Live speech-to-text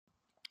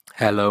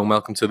Hello and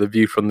welcome to The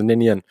View from the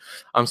Ninian.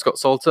 I'm Scott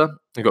Salter.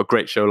 I've got a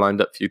great show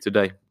lined up for you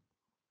today.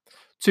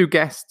 Two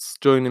guests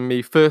joining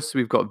me. First,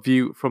 we've got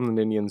View from the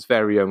Ninian's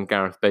very own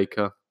Gareth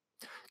Baker.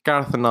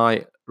 Gareth and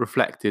I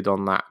reflected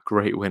on that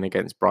great win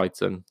against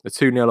Brighton. A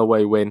 2-0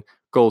 away win,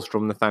 goals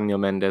from Nathaniel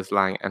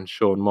Mendez-Lang and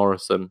Sean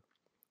Morrison.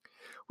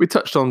 We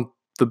touched on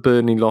the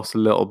Burnley loss a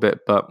little bit,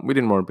 but we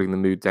didn't want to bring the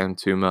mood down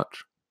too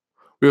much.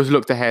 We also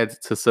looked ahead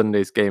to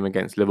Sunday's game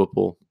against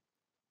Liverpool.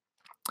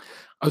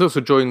 I was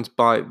also joined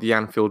by the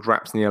Anfield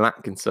Wrap's Neil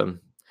Atkinson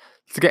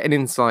to get an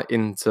insight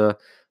into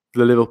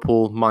the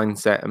Liverpool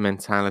mindset and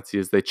mentality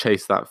as they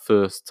chase that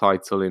first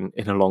title in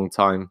a long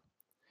time.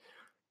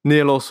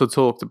 Neil also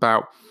talked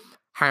about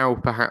how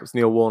perhaps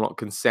Neil Warnock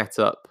can set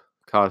up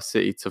Cardiff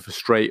City to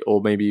frustrate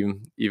or maybe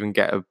even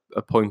get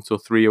a point or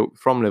three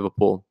from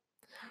Liverpool.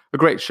 A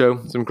great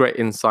show, some great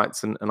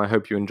insights, and I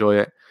hope you enjoy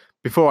it.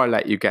 Before I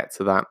let you get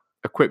to that,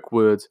 a quick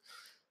word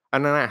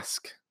and an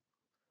ask.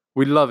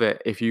 We'd love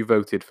it if you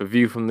voted for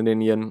View from the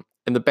Ninian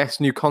in the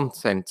best new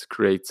content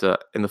creator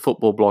in the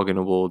Football Blogging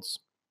Awards.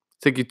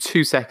 It'll take you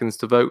 2 seconds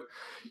to vote.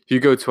 If you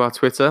go to our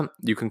Twitter,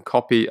 you can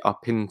copy our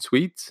pinned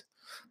tweet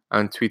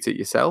and tweet it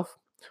yourself,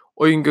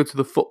 or you can go to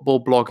the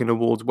Football Blogging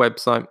Awards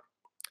website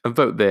and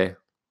vote there.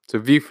 So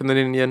View from the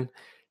Ninian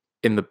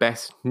in the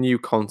best new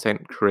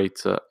content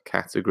creator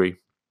category.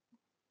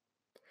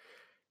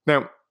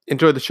 Now,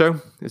 enjoy the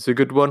show. It's a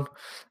good one.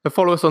 And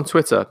follow us on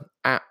Twitter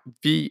at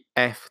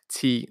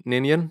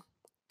VFTNinian.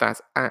 That's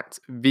at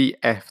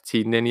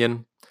VFTNinian.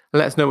 And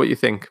let us know what you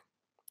think.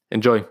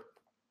 Enjoy.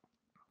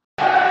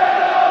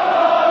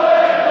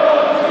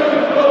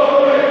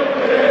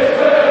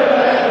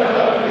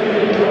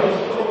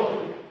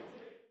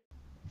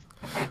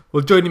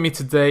 Well, joining me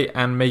today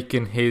and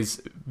making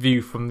his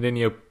View from the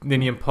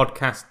Ninian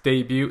podcast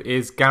debut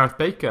is Gareth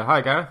Baker.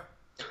 Hi, Gareth.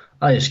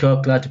 Hi,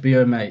 Scott. Glad to be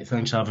here, mate.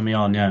 Thanks for having me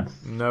on, yeah.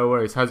 No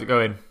worries. How's it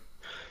going?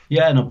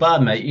 Yeah, not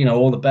bad, mate. You know,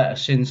 all the better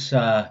since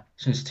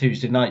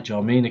Tuesday night, do you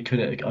know what I mean?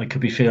 I could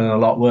be feeling a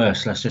lot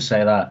worse, let's just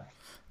say that.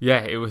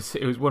 Yeah, it was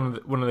one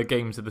of the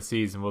games of the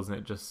season, wasn't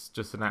it?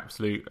 Just an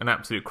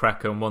absolute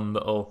cracker, and one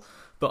that'll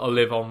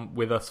live on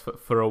with us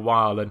for a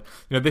while. And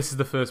you know, this is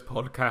the first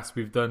podcast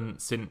we've done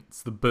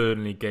since the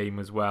Burnley game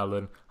as well,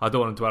 and I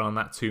don't want to dwell on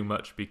that too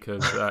much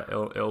because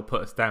it'll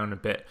put us down a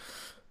bit.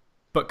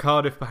 But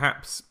Cardiff,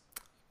 perhaps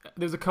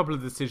there's a couple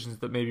of decisions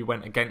that maybe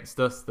went against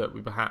us that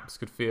we perhaps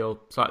could feel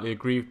slightly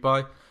aggrieved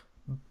by.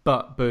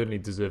 But Burnley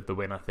deserved the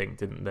win, I think,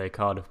 didn't they?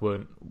 Cardiff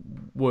weren't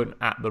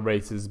at the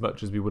race as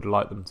much as we would have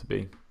liked them to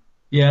be.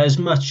 Yeah, as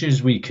much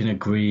as we can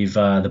aggrieve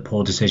the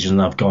poor decisions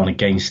that have gone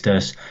against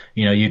us,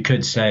 you know, you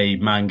could say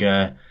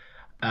Manga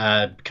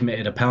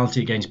committed a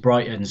penalty against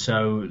Brighton,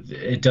 so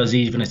it does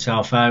even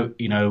itself out.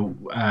 You know,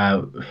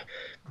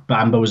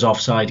 Bamba was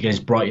offside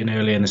against Brighton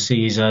earlier in the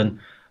season.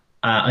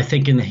 I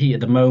think in the heat of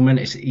the moment,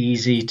 it's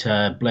easy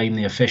to blame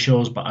the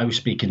officials, but I was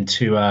speaking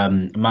to a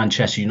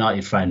Manchester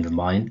United friend of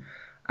mine,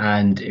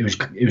 and it was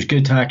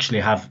good to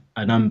actually have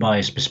an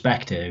unbiased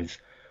perspective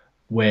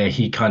where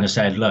he kind of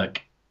said, look,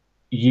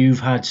 you've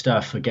had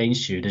stuff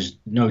against you, there's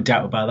no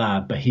doubt about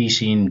that, but he's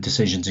seen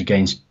decisions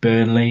against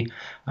Burnley,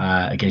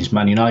 against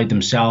Man United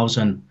themselves,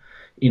 and,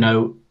 you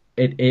know,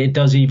 it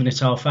does even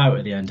itself out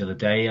at the end of the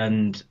day,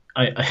 and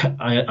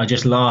I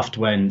just laughed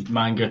when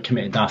Manga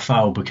committed that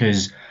foul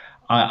because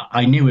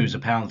I knew it was a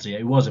penalty.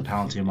 It was a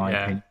penalty in my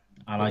opinion.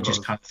 And I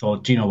just kind of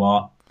thought, do you know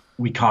what?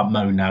 We can't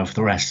moan now for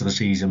the rest of the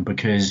season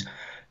because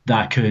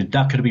that could have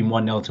been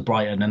 1-0 to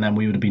Brighton and then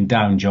we would have been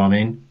down, do you know what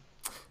I mean?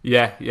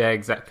 Yeah,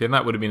 exactly. And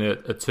that would have been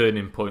a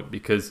turning point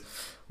because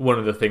one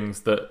of the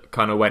things that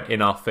kind of went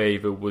in our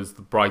favour was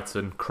the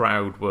Brighton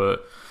crowd were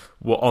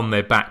on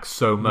their back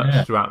so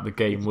much throughout the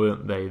game,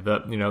 weren't they?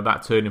 That, you know,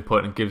 that turning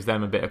point and gives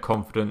them a bit of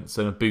confidence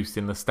and a boost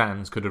in the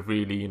stands could have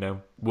really, you know,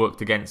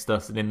 worked against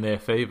us and in their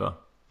favour.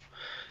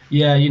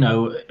 Yeah, you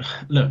know,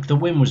 look, the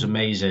win was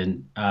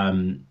amazing.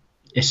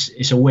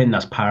 It's a win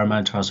that's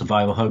paramount to our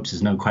survival hopes.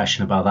 There's no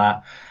question about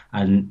that.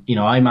 And, you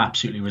know, I'm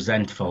absolutely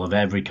resentful of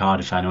every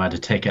Cardiff fan who had a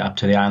ticket up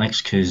to the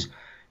Annex because,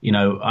 you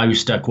know, I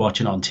was stuck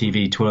watching on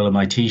TV, twirling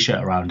my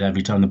T-shirt around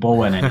every time the ball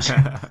went in.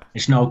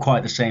 It's not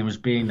quite the same as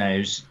being there.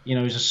 It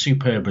was a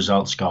superb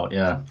result, Scott,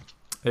 yeah.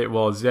 It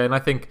was, yeah. And I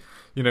think,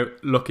 you know,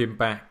 looking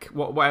back,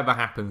 whatever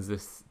happens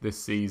this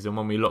season,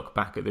 when we look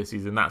back at this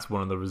season, that's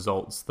one of the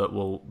results that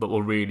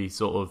will really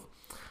sort of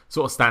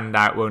stand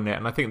out, won't it?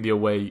 And I think the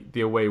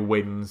away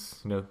wins,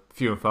 you know,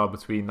 few and far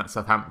between. That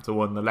Southampton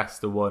one, the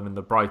Leicester one, and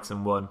the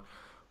Brighton one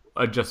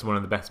are just one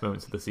of the best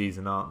moments of the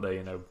season, aren't they?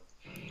 You know,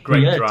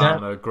 great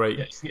drama, great.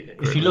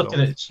 If you look at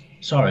it,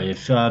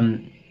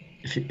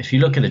 if you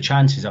look at the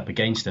chances up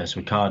against us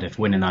with Cardiff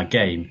winning that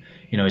game,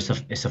 you know, it's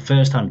the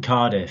first time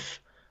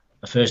Cardiff,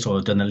 first of all,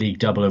 have done the league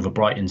double over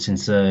Brighton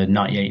since the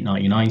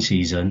 98-99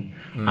 season.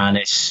 And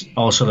it's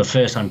also the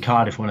first time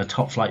Cardiff won a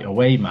top flight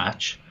away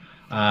match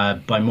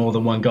by more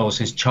than one goal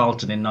since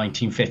Charlton in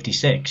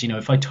 1956. You know,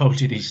 if I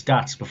told you these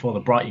stats before the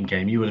Brighton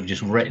game, you would have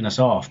just written us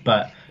off.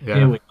 But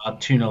here we are,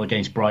 2-0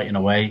 against Brighton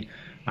away,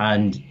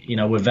 and, you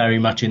know, we're very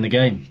much in the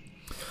game.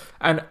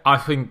 And I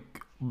think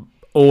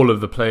all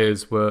of the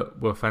players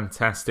were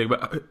fantastic.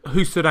 But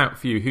who stood out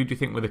for you? Who do you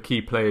think were the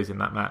key players in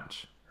that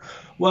match?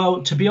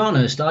 Well, to be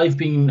honest, I've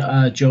been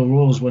Joe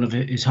Rawls one of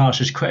his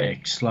harshest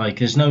critics. Like,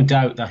 there's no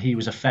doubt that he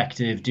was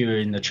effective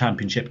during the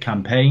championship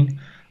campaign,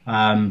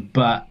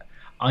 but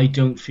I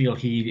don't feel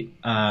he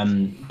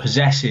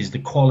possesses the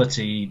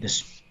quality,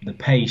 the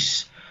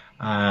pace,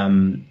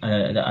 and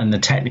the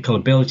technical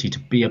ability to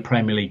be a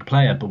Premier League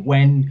player. But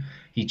when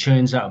he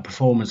churns out a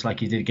performance like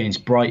he did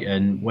against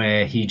Brighton,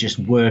 where he just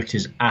worked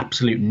his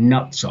absolute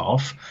nuts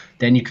off,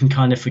 then you can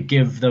kind of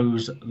forgive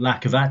those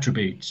lack of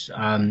attributes.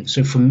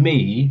 So for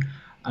me,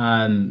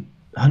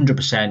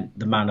 100%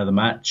 the man of the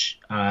match.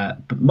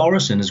 But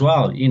Morrison as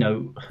well,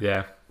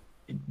 Yeah.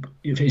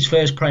 his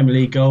first Premier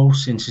League goal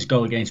since his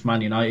goal against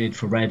Man United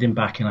for Reading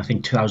back in, I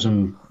think,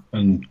 2000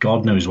 and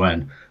God knows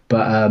when.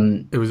 But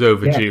it was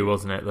overdue,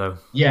 wasn't it, though?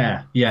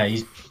 Yeah.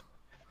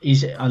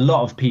 He's a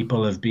lot of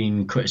people have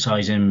been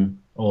criticising him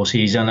all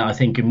season. I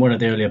think in one of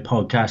the earlier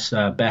podcasts,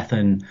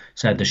 Bethan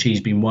said that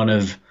she's been one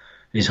of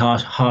his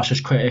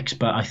harshest critics.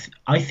 But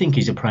I think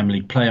he's a Premier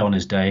League player on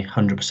his day,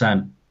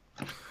 100%.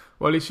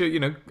 Well, he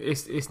should.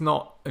 It's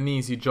not an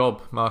easy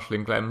job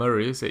marshalling Glenn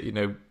Murray, is it?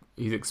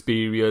 He's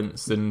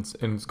experienced and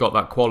has got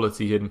that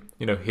quality, and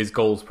his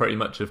goals pretty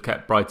much have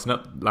kept Brighton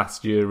up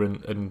last year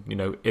and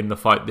in the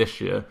fight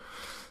this year.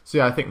 So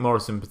yeah, I think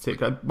Morrison in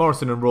particular,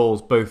 Morrison and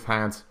Rawls both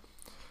had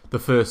the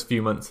first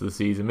few months of the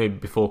season, maybe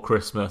before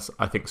Christmas,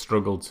 I think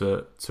struggled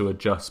to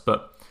adjust,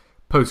 but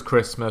post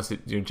Christmas,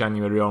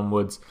 January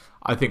onwards,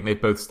 I think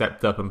they've both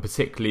stepped up, and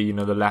particularly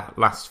the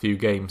last few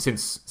games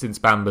since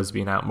Bamba's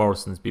been out,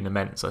 Morrison's been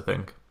immense. I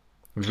think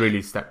he's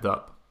really stepped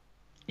up.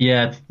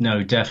 Yeah,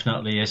 no,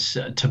 definitely. It's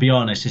to be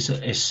honest,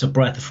 it's a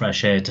breath of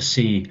fresh air to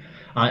see.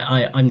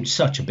 I'm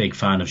such a big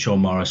fan of Sean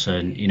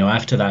Morrison.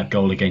 After that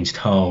goal against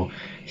Hull,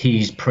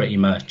 he's pretty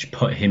much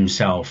put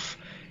himself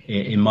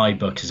in my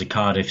book as a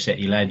Cardiff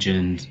City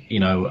legend.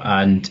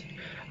 And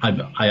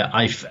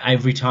I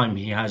every time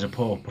he has a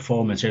poor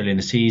performance early in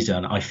the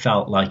season, I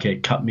felt like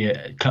it cut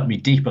me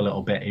deep a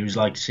little bit. It was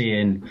like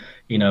seeing,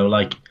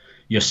 like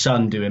your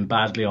son doing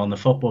badly on the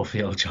football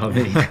field, do you know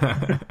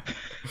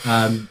what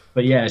I mean?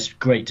 But yeah, it's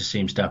great to see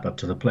him step up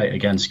to the plate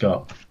again,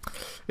 Scott.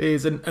 It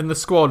is, and the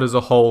squad as a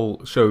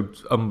whole showed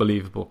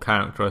unbelievable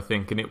character, I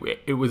think, and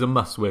it was a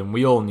must-win.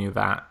 We all knew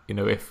that.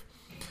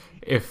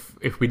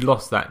 If we'd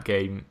lost that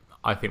game,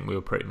 I think we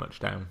were pretty much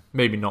down.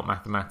 Maybe not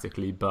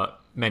mathematically,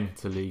 but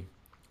mentally,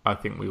 I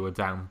think we were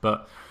down.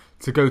 But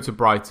to go to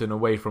Brighton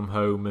away from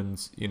home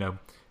and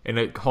in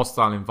a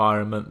hostile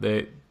environment,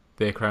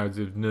 their crowds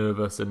were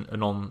nervous and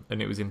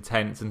it was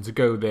intense, and to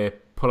go there,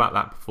 pull out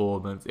that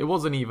performance, it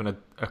wasn't even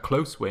a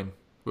close win.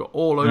 We were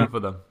all over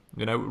them.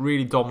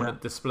 Really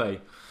dominant display.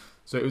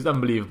 So it was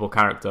unbelievable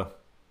character.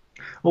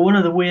 Well, one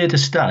of the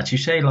weirdest stats, you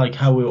say like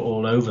how we were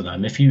all over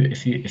them. If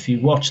you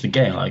watch the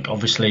game, like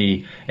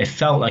obviously it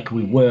felt like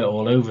we were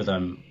all over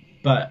them,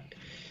 but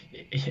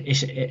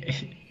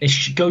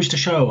it goes to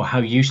show how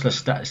useless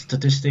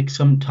statistics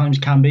sometimes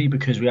can be,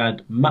 because we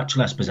had much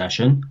less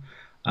possession,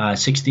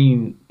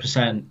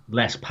 16%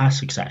 less pass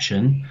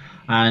succession,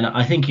 and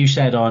I think you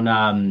said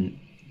on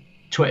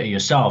Twitter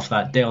yourself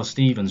that Dale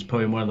Stephens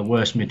put in one of the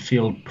worst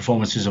midfield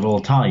performances of all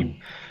time.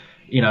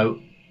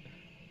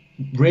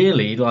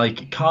 Really,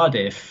 like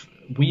Cardiff,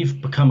 we've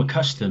become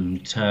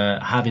accustomed to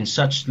having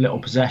such little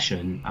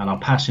possession and our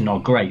passing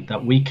not great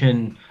that we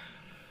can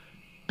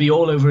be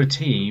all over a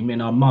team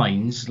in our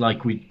minds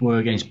like we were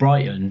against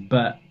Brighton,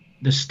 but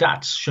the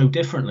stats show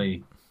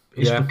differently.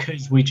 It's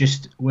because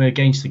we're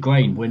against the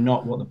grain. We're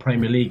not what the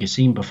Premier League has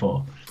seen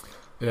before.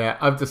 Yeah,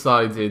 I've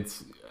decided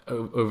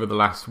over the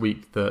last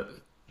week that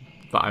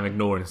I'm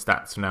ignoring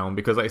stats from now on,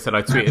 because like I said,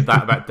 I tweeted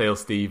that about Dale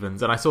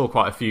Stephens, and I saw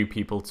quite a few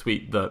people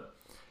tweet that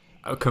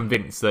are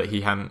convinced that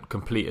he hadn't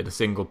completed a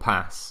single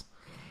pass,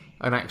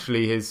 and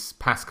actually his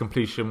pass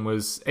completion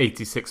was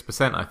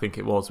 86%, I think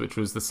it was, which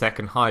was the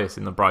second highest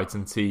in the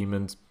Brighton team,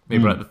 and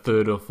maybe like the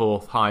third or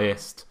fourth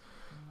highest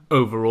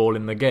overall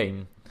in the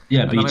game.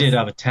 Yeah, but he did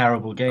have a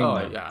terrible game.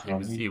 Oh, yeah,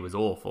 he was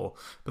awful.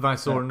 But then I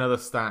saw another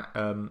stat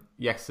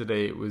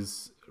yesterday. It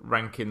was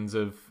rankings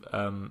of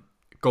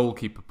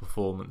goalkeeper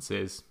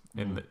performances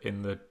in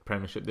the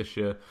Premiership this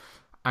year,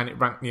 and it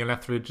ranked Neil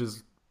Etheridge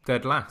as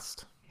dead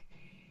last.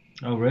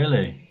 Oh,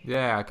 really?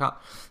 Yeah, I can't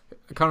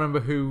remember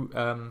who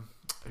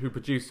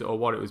produced it or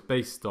what it was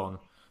based on,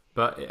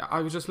 but I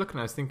was just looking.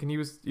 I was thinking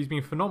he's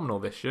been phenomenal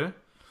this year.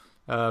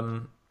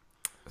 So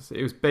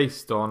it was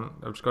based on,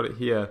 I've just got it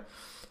here,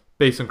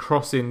 based on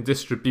crossing,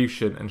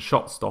 distribution, and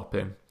shot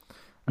stopping.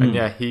 And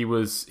yeah, he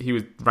was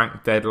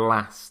ranked dead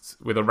last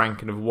with a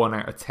ranking of 1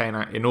 out of 10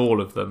 in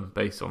all of them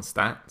based on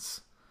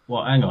stats.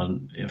 What? Hang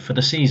on, for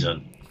the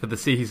season? For the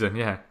season,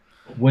 yeah.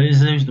 Where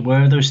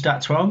are those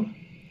stats from?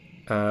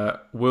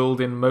 World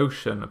in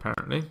Motion,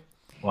 apparently.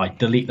 Right,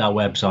 delete that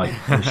website.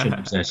 It shouldn't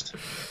exist.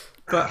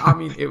 But I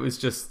mean, it was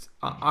just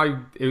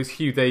it was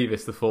Hugh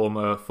Davis, the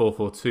former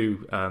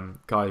 442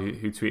 guy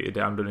who tweeted it.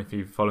 I don't know if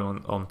you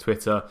follow on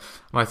Twitter.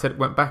 And I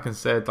went back and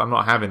said, I'm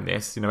not having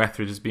this.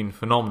 Etheridge has been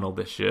phenomenal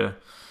this year.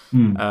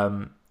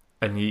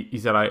 and he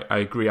said, I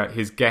agree.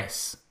 His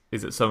guess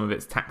is that some of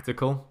it's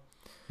tactical.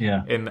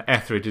 Yeah. In that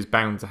Etheridge is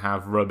bound to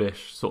have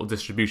rubbish sort of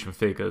distribution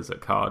figures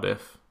at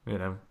Cardiff.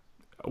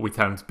 We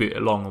tell him to boot it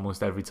along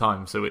almost every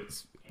time, so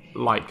it's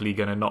likely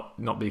going to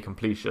not be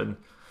completion.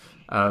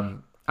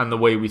 And the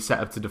way we set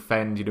up to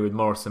defend, with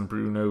Morrison,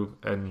 Bruno,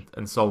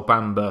 and Sol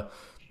Bamba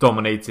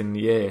dominating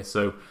the air.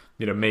 So,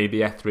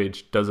 maybe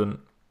Etheridge doesn't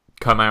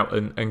come out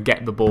and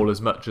get the ball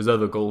as much as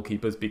other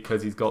goalkeepers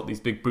because he's got these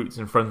big brutes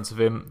in front of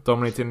him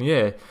dominating the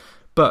air.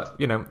 But,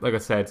 like I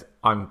said,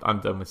 I'm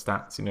done with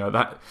stats.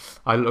 That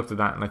I looked at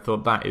that and I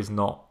thought that is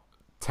not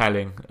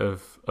telling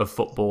of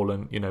football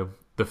and,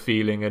 the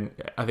feeling. And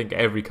I think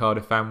every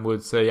Cardiff fan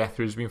would say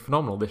Etheridge has been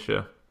phenomenal this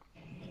year.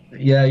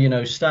 Yeah,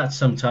 stats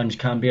sometimes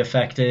can be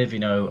effective.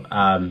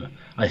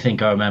 I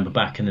think I remember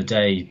back in the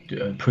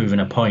day proving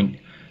a point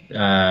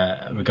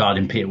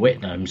regarding Peter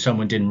Whitnam.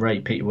 Someone didn't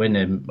rate Peter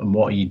Whitnam and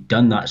what he'd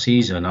done that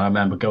season. I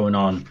remember going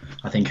on,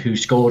 I think, Who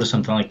Scored or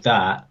something like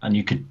that, and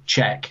you could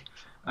check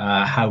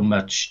how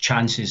much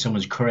chances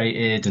someone's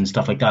created and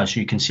stuff like that. So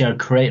you can see how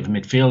creative a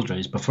midfielder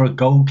is. But for a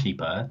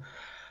goalkeeper,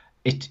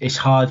 it's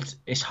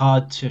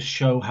hard to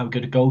show how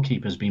good a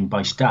goalkeeper's been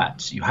by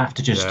stats. You have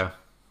to just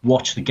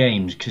watch the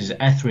games, because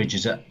Etheridge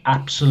is an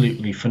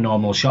absolutely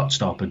phenomenal shot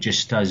stopper,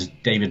 just as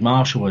David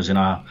Marshall was in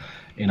our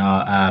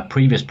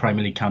previous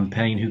Premier League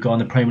campaign, who got on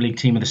the Premier League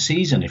team of the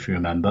season, if you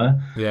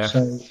remember. Yeah.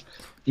 So,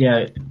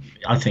 yeah,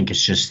 I think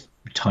it's just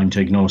time to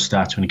ignore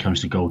stats when it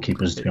comes to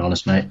goalkeepers, to be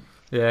honest, mate.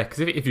 Yeah, because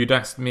if you'd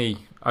asked me,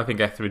 I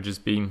think Etheridge has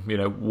been,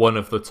 one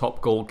of the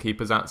top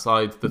goalkeepers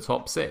outside the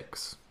top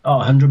six. Oh,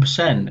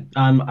 100%.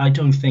 I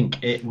don't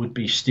think it would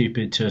be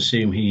stupid to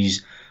assume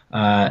he's...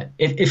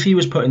 if he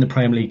was put in the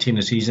Premier League team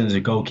this season as a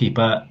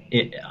goalkeeper,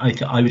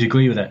 I would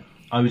agree with it.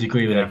 I would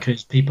agree with it,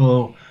 because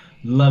people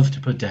love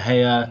to put De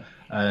Gea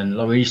and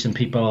Lloris and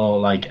people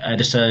like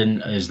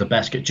Edison as the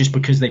best, just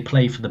because they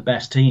play for the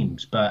best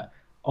teams. But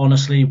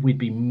honestly, we'd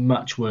be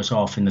much worse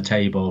off in the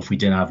table if we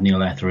didn't have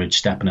Neil Etheridge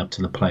stepping up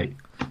to the plate.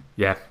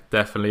 Yeah,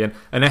 definitely.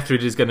 And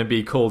Etheridge is going to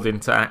be called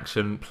into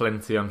action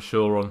plenty, I'm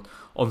sure,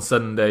 on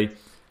Sunday.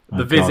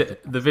 The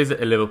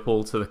visit of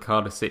Liverpool to the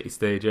Cardiff City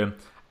Stadium.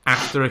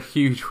 After a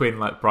huge win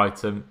like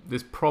Brighton,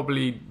 there's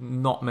probably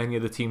not many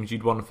of the teams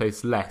you'd want to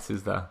face less,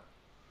 is there?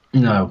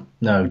 No,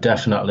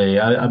 definitely.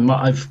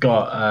 I've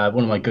got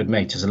one of my good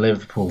mates is a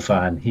Liverpool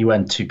fan. He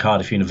went to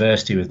Cardiff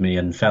University with me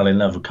and fell in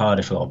love with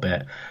Cardiff a little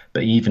bit.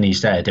 But even he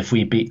said if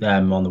we beat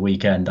them on the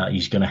weekend, that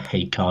he's going to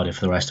hate Cardiff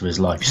for the rest of his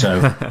life.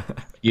 So,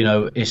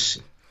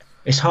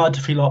 it's hard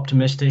to feel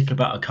optimistic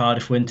about a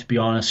Cardiff win, to be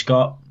honest,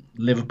 Scott.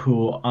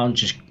 Liverpool aren't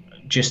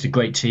just a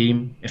great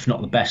team, if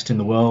not the best in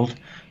the world,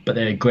 but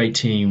they're a great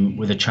team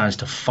with a chance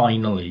to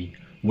finally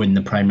win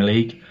the Premier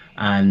League.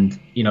 And,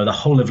 the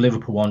whole of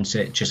Liverpool wants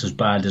it just as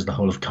bad as the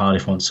whole of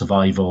Cardiff wants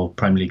survival,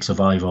 Premier League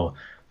survival.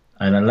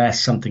 And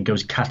unless something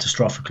goes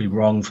catastrophically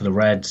wrong for the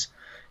Reds,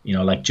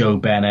 like Joe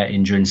Bennett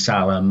injuring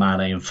Salah,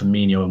 Mane and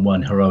Firmino in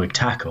one heroic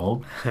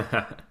tackle,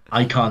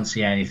 I can't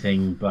see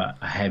anything but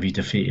a heavy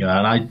defeat.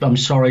 And I'm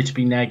sorry to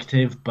be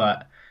negative,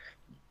 but,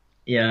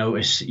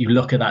 you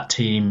look at that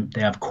team,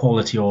 they have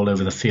quality all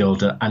over the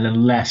field. And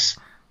unless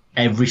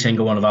every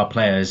single one of our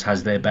players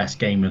has their best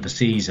game of the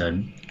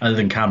season, other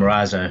than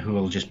Camarasa, who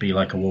will just be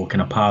like a walk in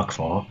a park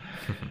for.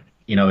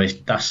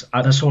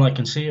 That's all I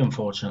can see,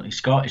 unfortunately,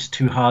 Scott. It's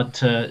too hard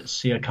to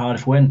see a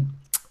Cardiff win.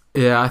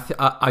 Yeah,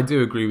 I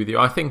do agree with you.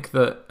 I think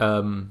that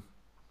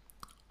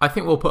I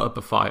think we'll put up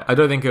a fight. I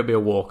don't think it'll be a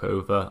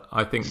walkover.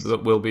 I think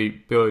that we'll be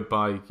buoyed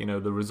by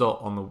the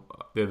result on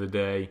the other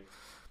day.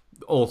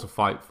 All to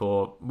fight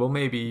for. We'll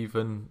maybe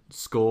even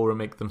score and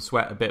make them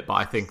sweat a bit, but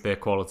I think their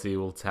quality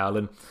will tell.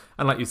 And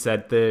like you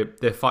said,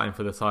 they're fighting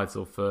for the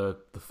title for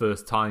the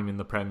first time in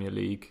the Premier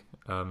League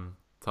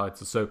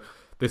title. So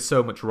there's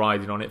so much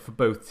riding on it for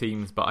both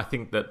teams. But I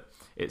think that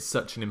it's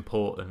such an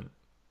important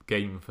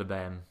game for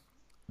them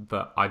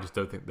that I just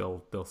don't think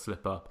they'll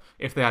slip up.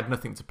 If they had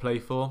nothing to play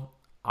for,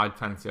 I'd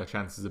fancy our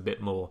chances a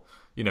bit more.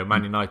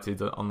 Man United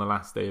on the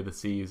last day of the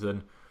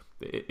season,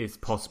 it's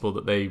possible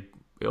that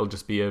it'll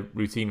just be a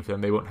routine for them.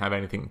 They won't have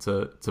anything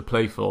to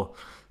play for.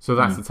 So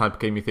that's the type of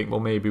game you think, well,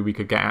 maybe we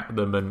could get at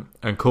them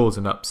and cause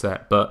an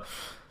upset. But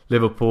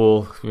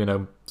Liverpool,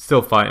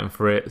 still fighting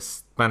for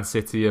it. Man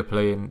City are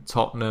playing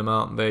Tottenham,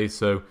 aren't they?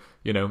 So,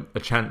 a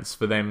chance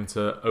for them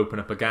to open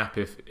up a gap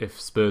if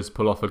Spurs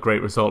pull off a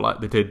great result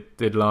like they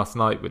did last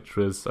night, which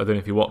was, I don't know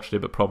if you watched it,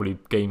 but probably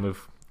game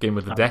of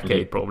the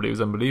decade, probably. It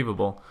was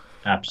unbelievable.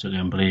 Absolutely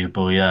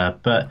unbelievable, yeah.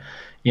 But,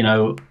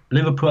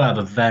 Liverpool have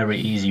a very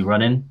easy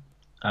run-in.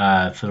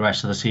 For the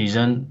rest of the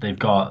season. They've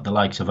got the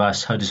likes of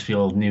us,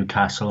 Huddersfield,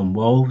 Newcastle and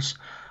Wolves.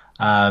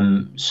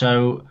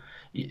 So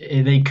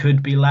they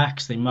could be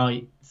lax. They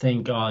might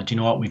think, do you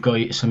know what, we've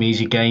got some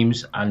easy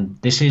games, and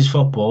this is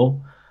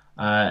football.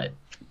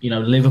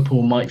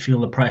 Liverpool might feel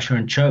the pressure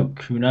and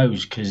choke. Who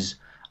knows? Because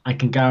I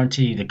can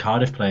guarantee the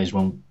Cardiff players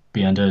won't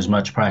be under as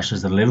much pressure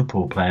as the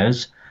Liverpool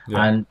players.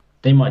 Yeah. And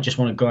they might just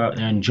want to go out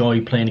there and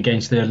enjoy playing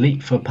against the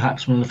elite for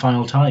perhaps one of the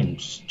final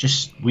times.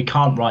 We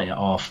can't write it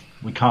off.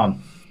 We can't.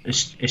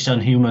 It's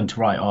unhuman to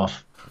write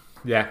off.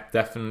 Yeah,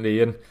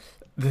 definitely. And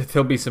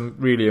there'll be some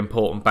really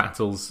important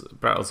battles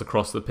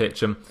across the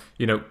pitch. And,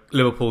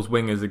 Liverpool's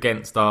wingers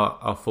against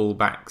our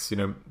full-backs.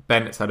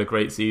 Bennett's had a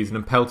great season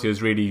and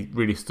Peltier's really,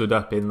 really stood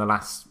up in the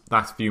last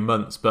few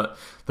months. But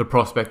the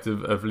prospect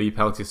of Lee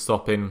Peltier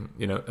stopping,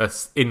 a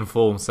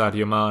in-form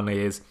Sadio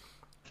Mane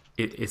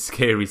it's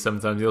scary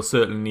sometimes. He'll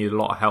certainly need a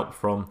lot of help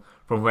from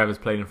whoever's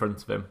playing in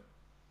front of him.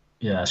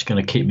 Yeah, it's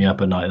going to keep me up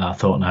at night, that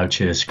thought now.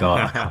 Cheers,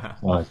 Scott.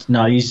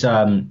 No, he's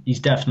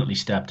definitely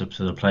stepped up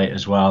to the plate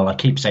as well. I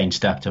keep saying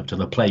stepped up to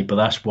the plate, but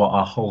that's what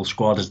our whole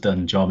squad has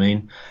done, do you know what I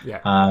mean?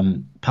 Yeah.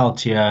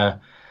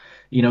 Peltier,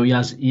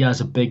 he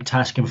has a big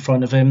task in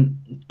front of him.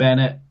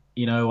 Bennett,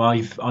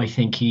 I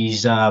think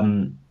he's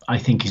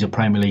a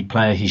Premier League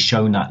player. He's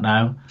shown that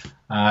now.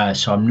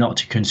 So I'm not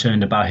too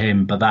concerned about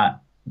him, but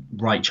that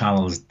right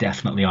channel is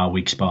definitely our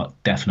weak spot,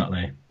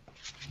 definitely.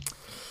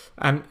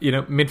 And,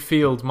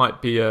 midfield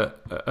might be a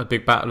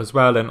big battle as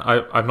well. And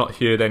I've not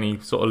heard any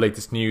sort of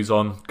latest news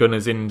on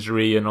Gunnar's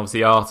injury. And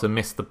obviously Arthur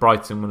missed the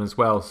Brighton one as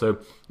well. So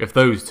if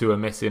those two are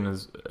missing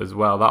as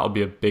well, that'll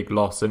be a big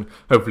loss. And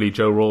hopefully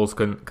Joe Rawls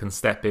can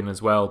step in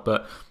as well.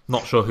 But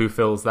not sure who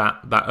fills that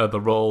other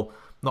role.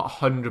 Not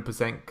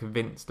 100%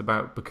 convinced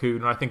about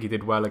Bacuna. I think he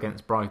did well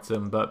against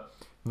Brighton, but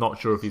not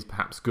sure if he's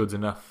perhaps good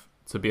enough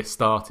to be a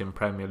starting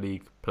Premier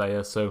League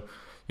player. So,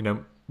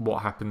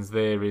 what happens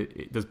there?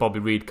 Does Bobby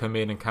Reid come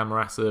in and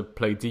Camarasa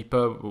play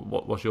deeper?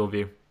 What's your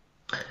view?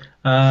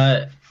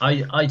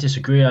 I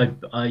disagree.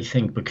 I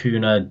think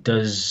Bacuna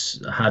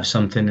does have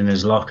something in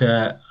his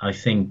locker. I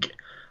think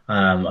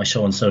I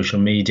saw on social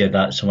media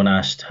that someone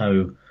asked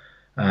how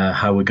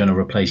we're going to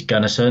replace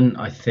Gunnarsson.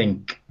 I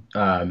think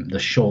the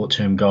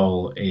short-term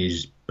goal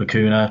is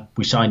Bacuna.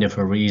 We signed him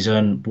for a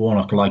reason.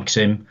 Warnock likes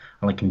him,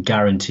 and I can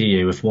guarantee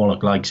you, if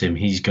Warnock likes him,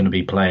 he's going to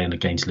be playing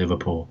against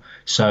Liverpool.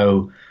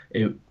 So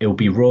it'll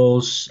be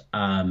Rawls,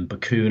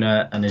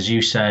 Bacuna, and as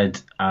you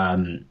said,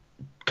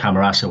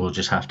 Camarasa will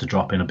just have to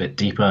drop in a bit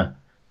deeper.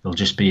 It'll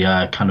just be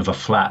kind of a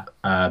flat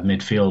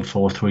midfield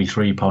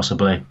 4-3-3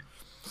 possibly.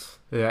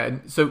 Yeah,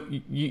 and so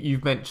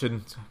you've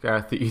mentioned,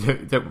 Gareth, that you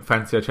don't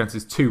fancy our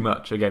chances too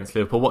much against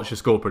Liverpool. What's your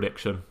score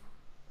prediction?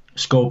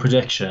 Score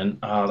prediction?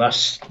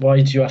 That's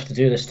why do you have to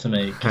do this to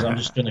me? Because I'm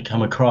just going to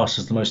come across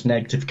as the most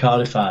negative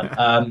Cardiff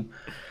fan.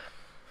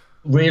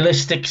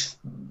 Realistic,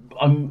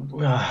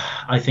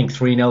 I think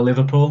 3-0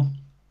 Liverpool.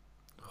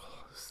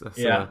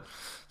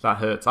 That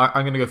hurts.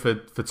 I'm going to go for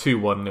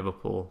 2-1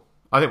 Liverpool.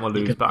 I think we'll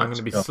lose, but I'm going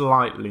to be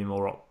slightly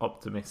more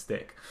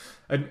optimistic.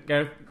 And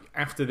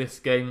after this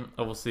game,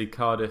 obviously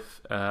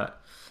Cardiff then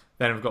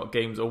have got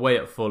games away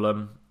at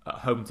Fulham, at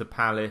home to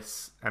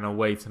Palace, and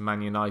away to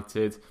Man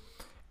United.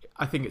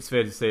 I think it's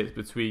fair to say it's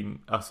between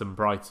us and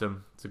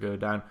Brighton to go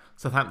down.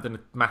 Southampton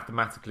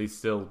mathematically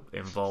still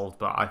involved,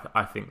 but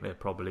I think they're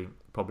probably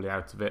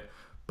out of it.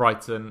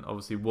 Brighton,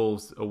 obviously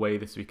Wolves away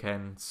this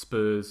weekend,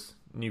 Spurs,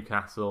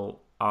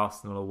 Newcastle,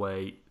 Arsenal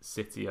away,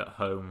 City at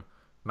home,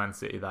 Man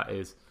City that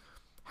is.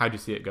 How do you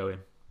see it going?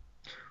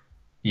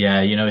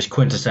 Yeah, it's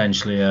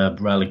quintessentially a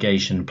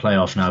relegation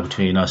playoff now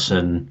between us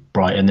and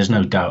Brighton. There's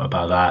no doubt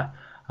about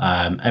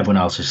that.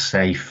 Everyone else is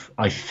safe.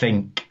 I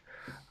think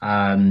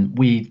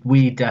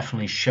we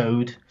definitely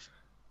showed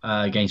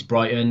against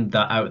Brighton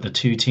that out of the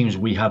two teams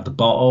we have the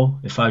bottle.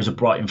 If I was a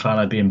Brighton fan,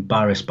 I'd be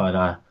embarrassed by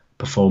that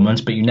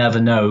performance. But you never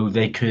know;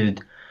 they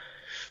could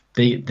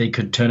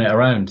turn it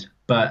around.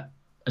 But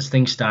as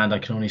things stand, I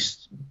can only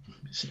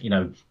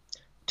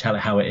tell it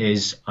how it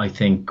is. I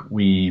think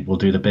we will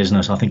do the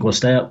business. I think we'll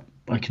stay up.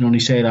 I can only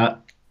say that.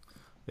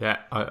 Yeah,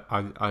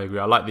 I agree.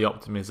 I like the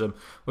optimism.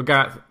 Well,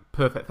 Gareth,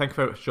 perfect. Thank you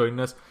very much for joining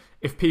us.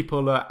 If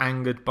people are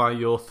angered by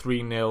your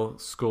 3-0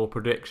 score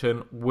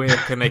prediction, where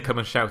can they come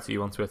and shout at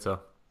you on Twitter?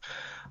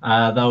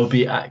 That would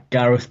be at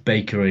Gareth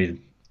Bakery.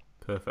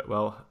 Perfect.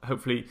 Well,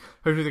 hopefully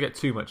they get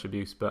too much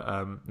abuse. But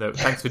no,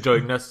 thanks for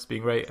joining us. It's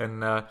been great,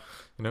 and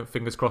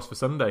fingers crossed for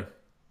Sunday.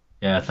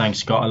 Yeah, thanks,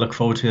 Scott. I look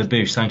forward to the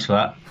boost. Thanks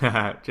for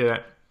that.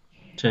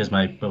 Cheers,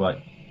 mate.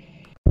 Bye-bye.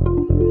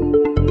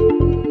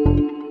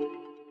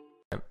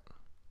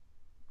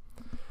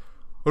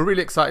 We're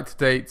really excited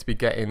today to be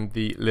getting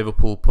the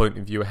Liverpool point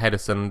of view ahead of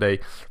Sunday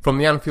from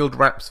the Anfield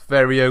Wrap's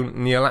very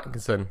own Neil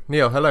Atkinson.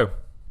 Neil, hello.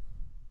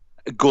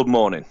 Good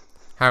morning.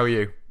 How are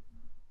you?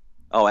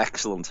 Oh,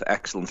 excellent.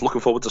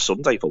 Looking forward to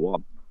Sunday for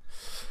one.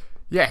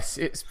 Yes,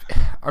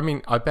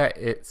 I bet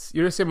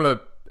you're a similar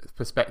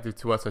perspective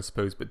to us, I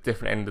suppose, but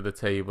different end of the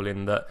table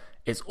in that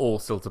it's all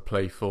still to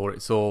play for.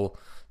 It's all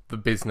the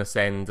business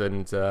end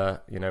and,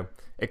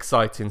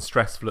 exciting,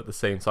 stressful at the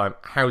same time.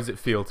 How does it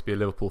feel to be a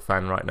Liverpool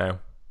fan right now?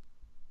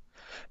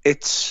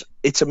 It's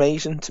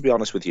amazing, to be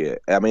honest with you.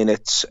 I mean,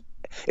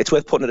 it's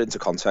worth putting it into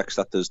context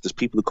that there's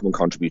people who come and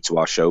contribute to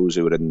our shows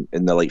who are in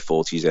their late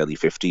 40s, early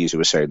 50s, who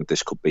are saying that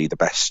this could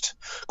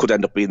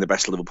end up being the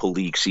best Liverpool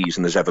League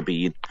season there's ever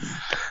been.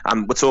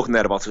 And we're talking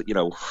there about,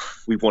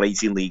 we've won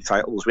 18 league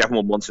titles. We haven't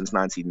won one since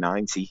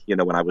 1990,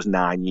 when I was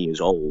 9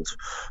 years old.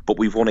 But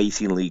we've won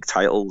 18 league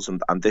titles,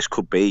 and this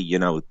could be,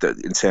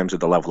 in terms of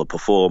the level of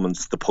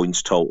performance, the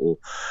points total,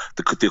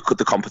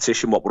 the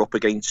competition, what we're up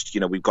against.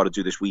 We've got to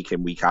do this week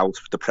in, week out.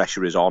 The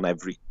pressure is on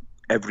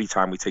every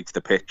time we take to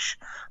the pitch,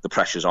 the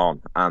pressure's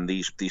on, and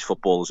these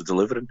footballers are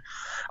delivering,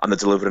 and they're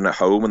delivering at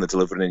home, and they're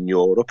delivering in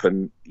Europe,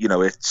 and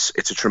it's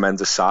a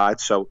tremendous side.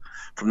 So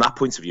from that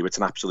point of view, it's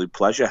an absolute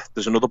pleasure.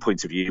 There's another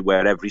point of view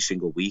where every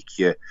single week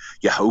you're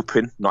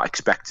hoping, not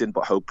expecting,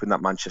 but hoping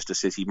that Manchester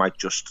City might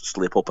just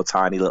slip up a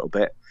tiny little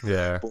bit.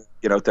 Yeah. But,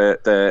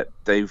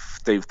 they've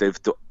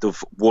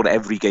won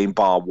every game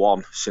bar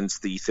one since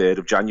the 3rd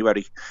of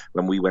January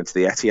when we went to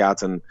the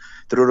Etihad, and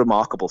they're a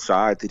remarkable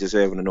side. They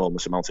deserve an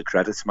enormous amount of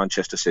credit.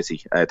 Manchester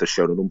City, they've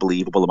shown an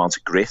unbelievable amount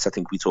of grit. I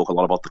think we talk a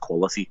lot about the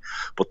quality,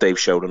 but they've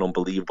shown an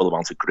unbelievable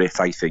amount of grit,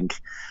 I think.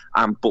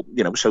 But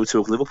so too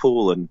have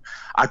Liverpool, and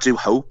I do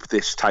hope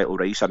this title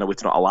race, I know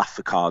it's not a laugh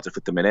for Cardiff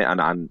at the minute,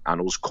 and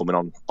us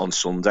coming on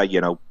Sunday,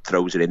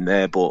 throws it in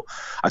there, but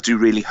I do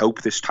really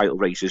hope this title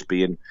race is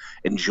being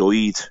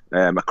enjoyed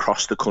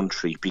across the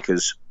country,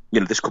 because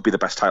this could be the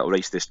best title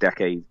race this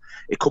decade.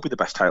 It could be the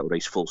best title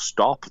race, full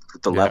stop,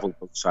 the level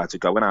both sides are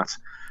going at.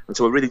 And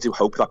so I really do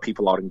hope that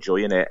people are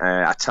enjoying it.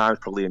 At times,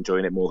 probably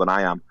enjoying it more than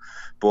I am.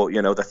 But,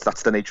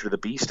 that's the nature of the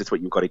beast. It's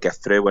what you've got to get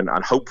through.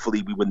 And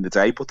hopefully we win the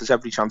day. But there's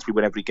every chance we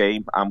win every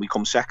game and we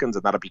come second,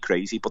 and that'd be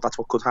crazy. But that's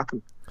what could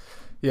happen.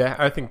 Yeah,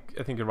 I think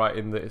you're right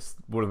in that it's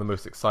one of the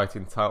most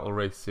exciting title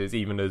races,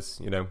 even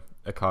as,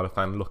 a Cardiff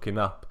fan looking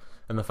up.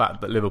 And the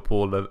fact that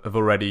Liverpool have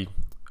already,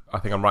 I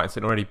think I'm right in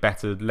saying, already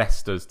bettered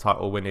Leicester's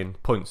title-winning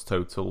points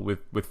total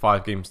with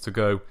 5 games to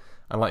go.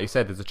 And like you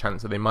said, there's a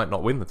chance that they might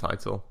not win the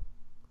title.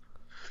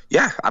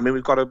 Yeah, I mean,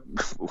 we've got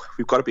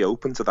to be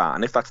open to that,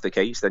 and if that's the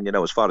case, then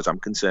as far as I'm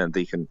concerned,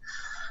 they can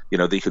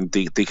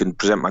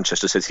present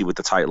Manchester City with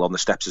the title on the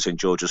steps of St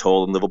George's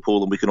Hall in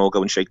Liverpool, and we can all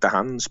go and shake their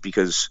hands.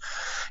 Because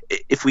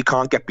if we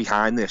can't get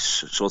behind this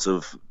sort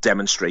of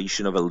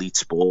demonstration of elite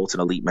sport and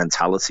elite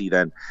mentality,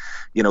 then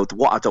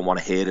what I don't want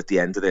to hear at the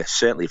end of this,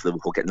 certainly if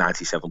Liverpool get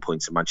 97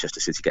 points and Manchester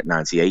City get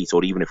 98,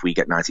 or even if we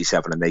get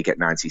 97 and they get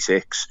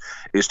 96,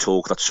 is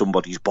talk that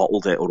somebody's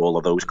bottled it, or all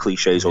of those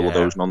cliches, all of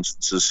those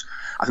nonsenses.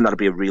 I think that'd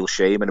be a real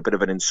shame and a bit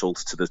of an insult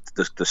to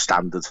the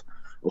standard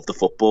of the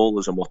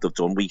footballers and what they've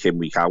done week in,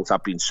 week out.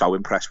 I've been so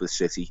impressed with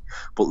City,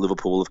 but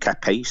Liverpool have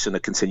kept pace and are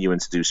continuing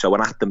to do so.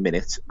 And at the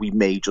minute, we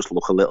may just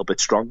look a little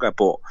bit stronger,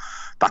 but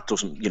that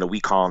doesn't,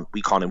 we can't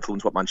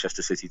influence what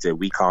Manchester City do.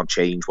 We can't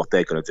change what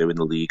they're going to do in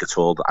the league at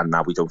all. And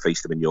now we don't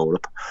face them in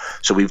Europe,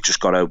 so we've just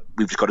got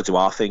to do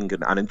our thing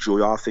and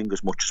enjoy our thing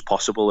as much as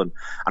possible. And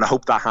I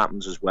hope that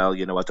happens as well.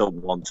 I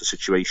don't want a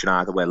situation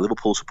either where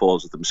Liverpool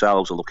supporters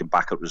themselves are looking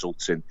back at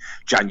results in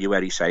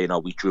January saying, "Oh,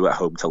 we drew at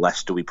home to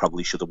Leicester. We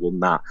probably should have won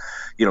that."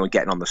 And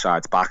getting on the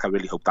sides back. I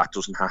really hope that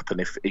doesn't happen.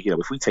 If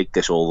we take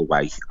this all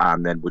away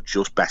and then we're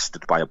just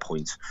bested by a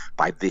point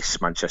by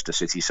this Manchester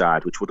City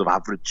side, which would have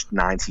averaged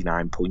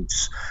 99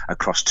 points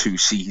across 2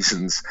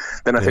 seasons,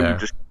 then I think we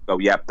just go,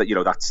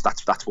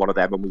 that's one of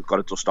them, and we've got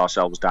to dust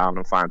ourselves down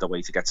and find a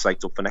way to get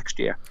psyched up for next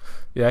year.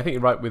 Yeah, I think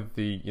you're right with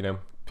the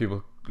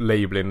people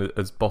labelling it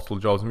as bottle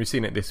jobs, and we've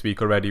seen it this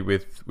week already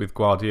with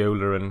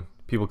Guardiola and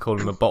people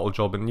calling him a bottle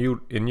job in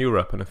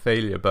Europe and a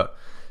failure, but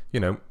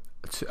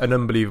an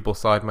unbelievable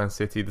side, Man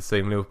City, the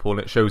same Liverpool,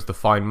 and it shows the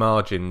fine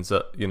margins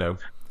at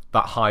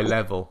that high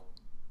level.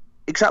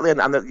 Exactly,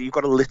 and you've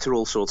got a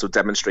literal sort of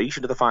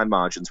demonstration of the fine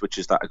margins, which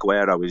is that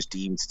Aguero is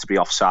deemed to be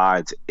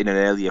offside in an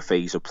earlier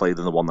phase of play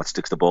than the one that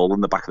sticks the ball in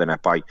the back of the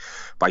net by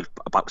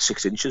about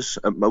 6 inches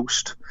at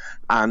most.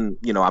 And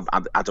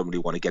I don't really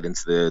want to get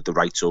into the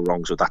rights or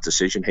wrongs of that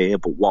decision here,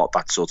 but what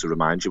that sort of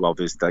reminds you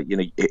of is that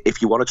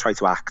if you want to try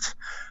to act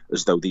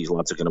as though these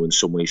lads are going to in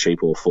some way,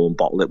 shape or form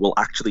bottle it, well,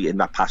 actually in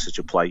that passage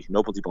of play,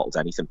 nobody bottled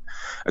anything.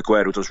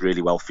 Aguero does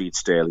really well, feeds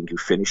Sterling, who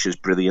finishes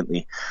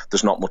brilliantly.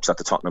 There's not much that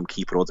the Tottenham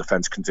keeper or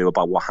defence can do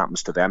about what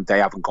happens to them. They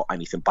haven't got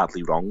anything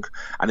badly wrong,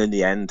 and in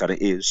the end, and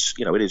it's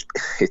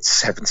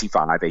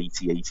 75,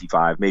 80,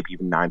 85, maybe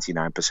even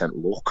 99%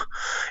 luck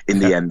in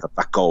the end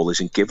that goal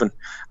isn't given.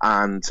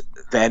 And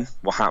then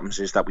what happens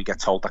is that we get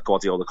told that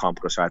Guardiola can't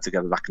put a side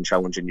together that can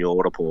challenge in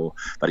Europe, or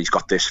that he's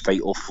got this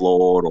fatal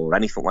flaw or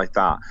anything like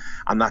that.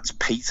 And that's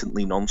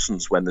patently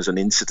nonsense when there's an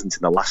incident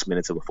in the last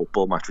minute of a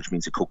football match, which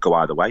means it could go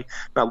either way.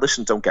 Now,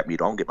 listen, don't get me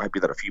wrong. It might be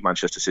that a few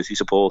Manchester City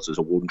supporters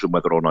are wondering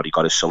whether or not he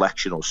got his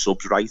selection or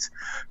subs right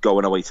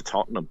going away to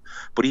Tottenham.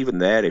 But even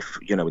there, in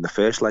the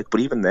first leg,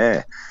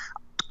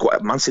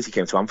 Man City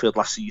came to Anfield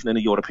last season in a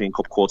European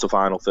Cup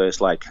quarter-final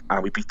first leg,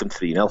 and we beat them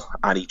 3-0,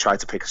 and he tried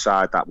to pick a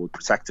side that would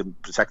protect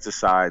his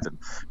side and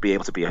be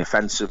able to be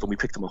offensive, and we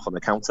picked him up on the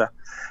counter,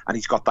 and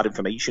he's got that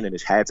information in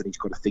his head, and he's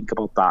got to think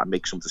about that and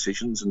make some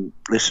decisions. And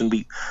listen,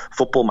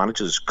 football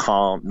managers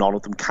none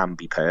of them can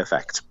be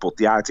perfect, but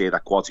the idea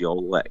that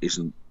Guardiola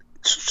isn't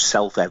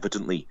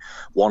self-evidently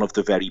one of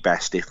the very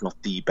best, if not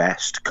the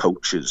best,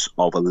 coaches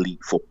of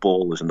elite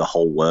footballers in the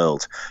whole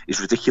world is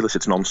ridiculous.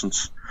 It's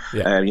nonsense.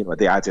 Yeah.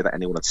 The idea that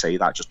anyone would say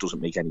that just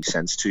doesn't make any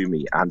sense to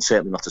me, and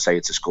certainly not to say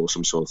it to score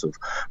some sort of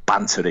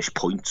banterish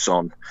points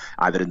on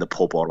either in the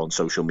pub or on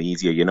social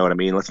media. You know what I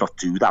mean? Let's not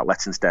do that.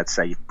 Let's instead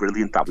say it's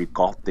brilliant that we've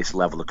got this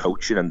level of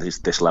coaching and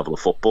this level of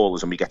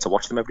footballers, and we get to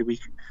watch them every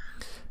week.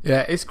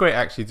 Yeah, it's great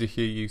actually to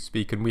hear you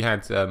speak. And we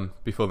had,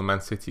 before the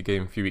Man City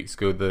game a few weeks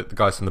ago, the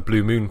guys from the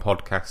Blue Moon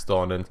podcast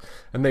on,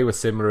 and they were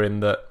similar in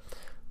that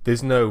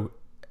there's no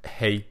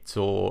hate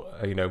or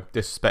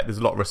disrespect. There's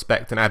a lot of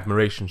respect and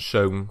admiration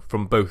shown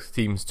from both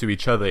teams to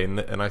each other,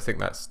 and I think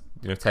that's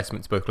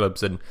testament to both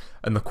clubs and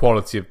the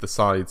quality of the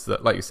sides.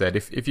 That, like you said,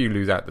 if you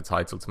lose out the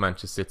title to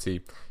Manchester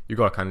City, you've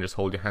got to kind of just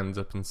hold your hands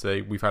up and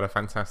say we've had a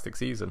fantastic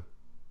season.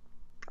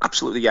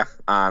 Absolutely, yeah,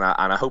 and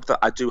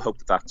I do hope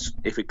that that's,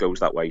 if it goes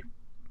that way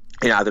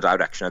in either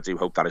direction, I do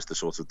hope that is the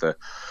sort of the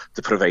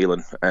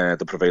prevailing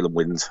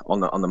wind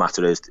on the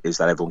matter is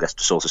that everyone gets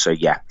to sort of say,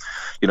 yeah,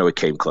 it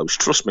came close.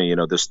 Trust me,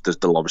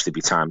 there'll obviously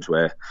be times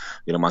where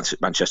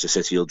Manchester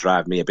City will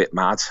drive me a bit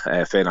mad.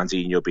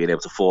 Fernandinho being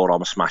able to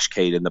forearm a smash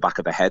Kane in the back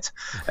of the head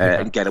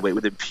and get away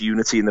with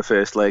impunity in the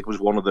first leg was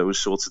one of those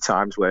sorts of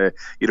times where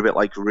you're a bit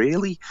like,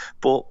 really?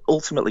 But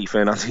ultimately,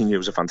 Fernandinho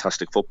is a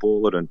fantastic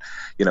footballer, and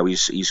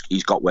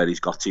he's got where he's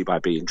got to by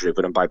being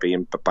driven and by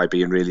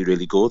being really,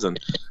 really good. And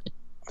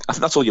I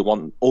think that's all you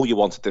want. All you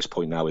want at this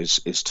point now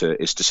is to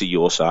see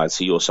your side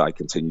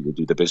continue to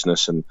do the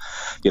business. And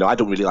I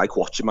don't really like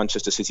watching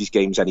Manchester City's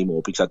games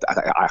anymore because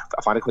I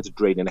find it quite a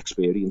draining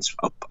experience,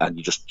 and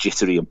you're just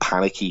jittery and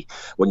panicky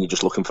when you're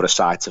just looking for a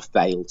side to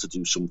fail to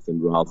do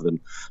something rather than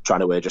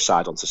trying to urge a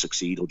side on to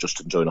succeed or just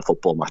enjoying a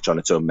football match on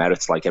its own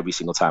merits. Like every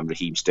single time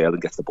Raheem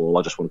Sterling gets the ball,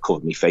 I just want to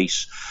cover my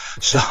face.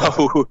 So I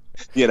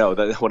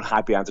want to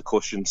hide behind a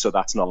cushion. So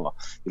that's not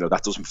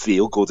that doesn't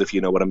feel good, if you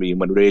know what I mean.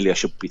 When really I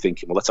should be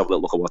thinking, well, let's have a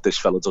little look at what this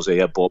fella does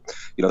here. But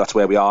that's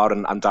where we are,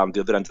 and down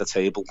the other end of the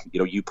table,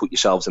 you put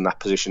yourselves in that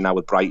position now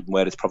with Brighton,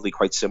 where it's probably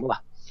quite similar.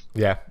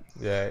 Yeah,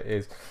 it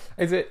is.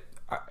 Is it?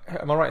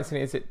 Am I right in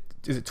saying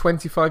is it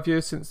 25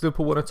 years since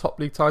Liverpool won a top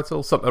league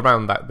title? Something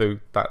around that though.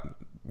 That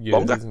year,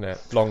 longer. Isn't it?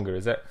 Longer,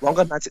 is it?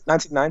 Longer.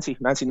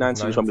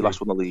 1990 was when we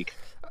last won the league.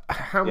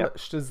 How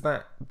much does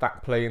that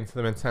play into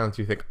the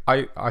mentality, you think?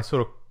 I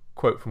saw a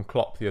quote from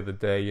Klopp the other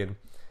day, and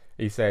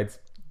he said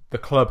the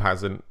club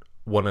hasn't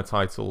won a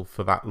title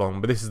for that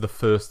long, but this is the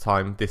first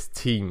time this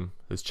team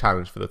has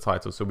challenged for the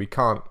title, so we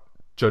can't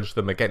judge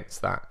them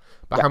against that.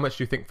 But how much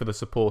do you think for the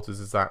supporters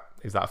is that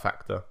a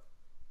factor?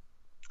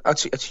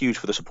 It's huge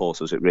for the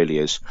supporters. It really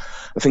is.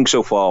 I think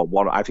so far,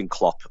 I think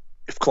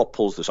if Klopp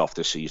pulls this off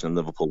this season and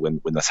Liverpool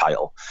win the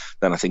title,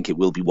 then I think it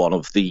will be one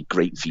of the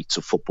great feats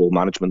of football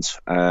management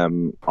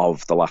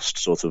of the last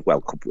sort of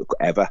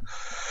ever.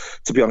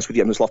 To be honest with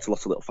you, and there's lots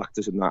of little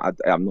factors in that.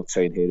 I'm not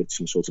saying here it's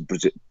some sort of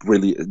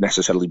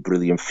necessarily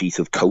brilliant feat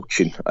of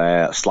coaching /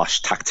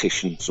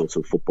 tactician sort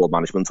of football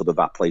management, although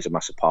that plays a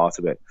massive part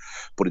of it.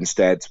 But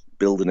instead,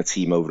 building a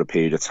team over a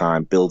period of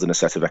time, building a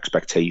set of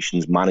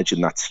expectations,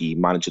 managing that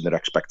team, managing their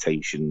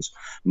expectations,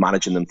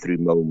 managing them through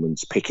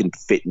moments, picking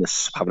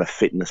fitness, having a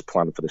fitness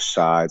plan for the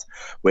side,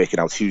 working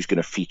out who's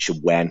going to feature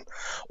when,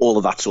 all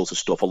of that sort of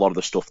stuff. A lot of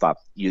the stuff that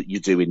you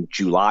do in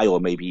July or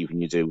maybe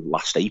even you do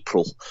last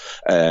April,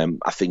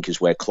 I think is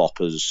where Klopp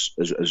has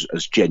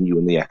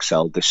genuinely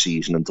excelled this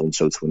season and done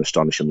so to an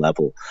astonishing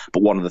level.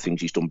 But one of the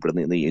things he's done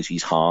brilliantly is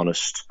he's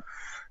harnessed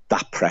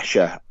that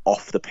pressure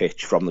off the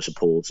pitch from the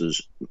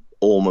supporters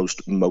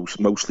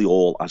mostly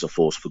all as a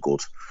force for good.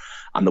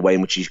 And the way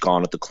in which he's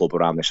gone at the club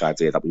around this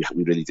idea that we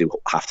really do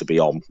have to be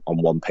on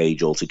one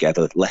page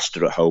altogether.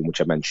 Leicester at home,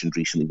 which I mentioned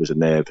recently, was a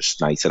nervous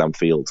night at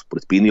Anfield, but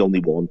it's been the only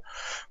one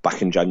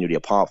back in January.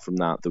 Apart from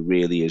that, there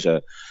really is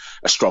a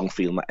strong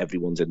feeling that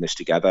everyone's in this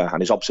together.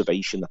 And his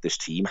observation that this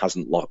team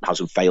hasn't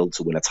failed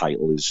to win a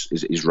title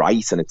is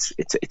right, and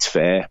it's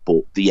fair.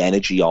 But the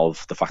energy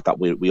of the fact that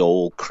we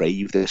all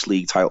crave this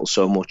league title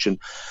so much, and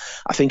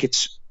I think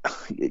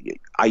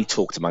I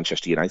talk to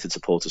Manchester United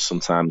supporters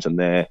sometimes, and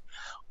they're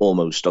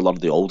almost, a lot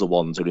of the older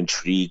ones are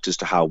intrigued as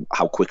to how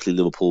quickly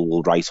Liverpool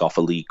will write off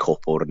a League Cup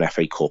or an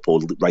FA Cup or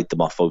write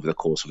them off over the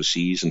course of a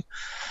season.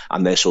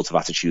 And their sort of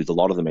attitude, a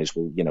lot of them is,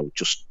 well,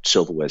 just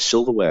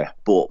silverware.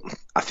 But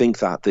I think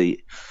that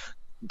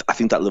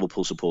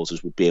Liverpool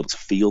supporters will be able to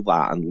feel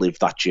that and live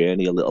that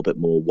journey a little bit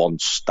more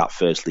once that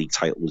first league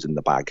title was in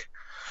the bag.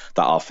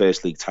 That our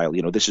first league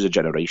title, this is a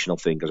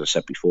generational thing. As I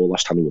said before,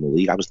 last time we won the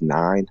league, I was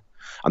 9.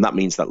 And that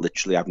means that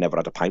literally I've never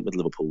had a pint with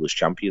Liverpool as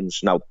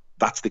champions. Now,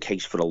 that's the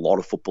case for a lot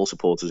of football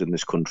supporters in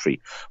this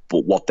country.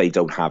 But what they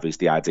don't have is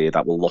the idea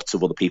that, well, lots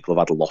of other people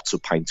have had lots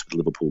of pints with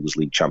Liverpool as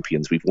league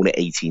champions. We've won it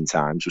 18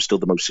 times. We're still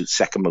the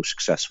second most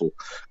successful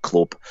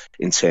club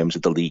in terms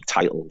of the league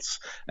titles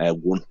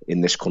won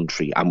in this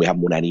country. And we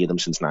haven't won any of them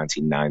since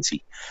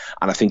 1990.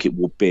 And I think it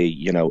would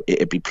be,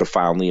 it'd be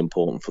profoundly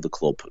important for the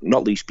club,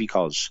 not least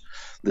because,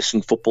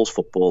 listen, football's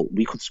football.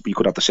 We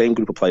could have the same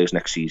group of players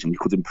next season. We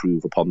could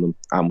improve upon them,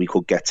 and we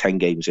could get 10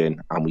 games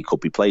in, and we could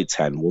be played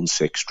 10, won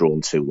 6,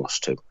 drawn 2, lost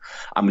lost to.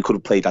 And we could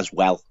have played as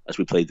well as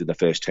we played in the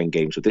first 10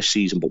 games of this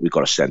season, but we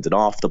got a sending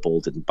off, the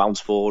ball didn't bounce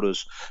for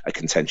us, a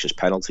contentious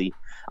penalty,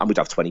 and we'd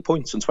have 20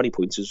 points. And 20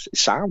 points is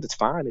sound, it's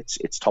fine,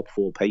 it's top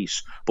 4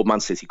 pace. But Man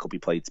City could be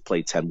played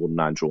 10, won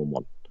 9, drawn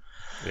 1.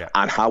 Yeah.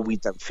 And how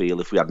we'd then feel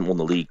if we hadn't won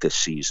the league this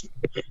season.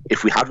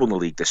 If we had won the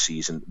league this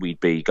season, we'd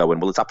be going,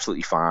 well, it's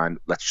absolutely fine.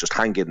 Let's just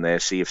hang in there,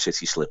 see if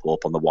City slip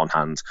up on the one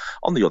hand.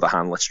 On the other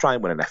hand, let's try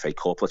and win an FA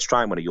Cup. Let's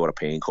try and win a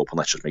European Cup, and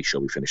let's just make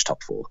sure we finish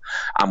top 4.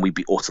 And we'd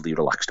be utterly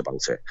relaxed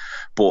about it.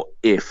 But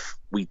if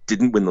we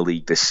didn't win the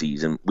league this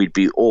season, we'd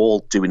be all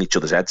doing each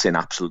other's heads in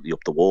absolutely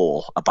up the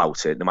wall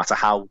about it, no matter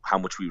how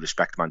much we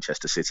respect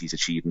Manchester City's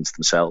achievements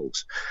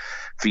themselves,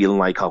 feeling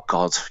like, oh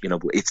God,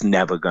 it's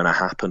never going to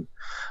happen.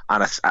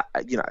 And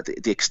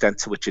the extent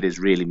to which it is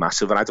really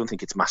massive, and I don't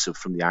think it's massive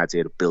from the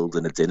idea of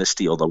building a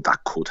dynasty, although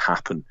that could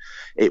happen,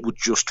 it would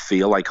just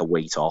feel like a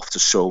weight off to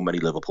so many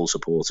Liverpool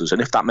supporters.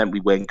 And if that meant we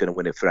weren't going to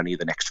win it for any of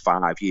the next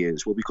 5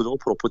 years, well, we could all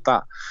put up with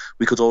that.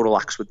 We could all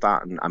relax with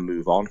that and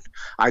move on.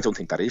 I don't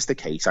think that is the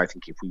case. I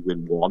think if we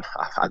win one,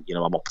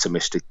 I'm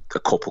optimistic a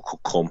couple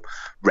could come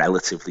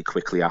relatively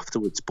quickly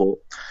afterwards. But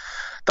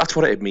that's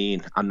what it'd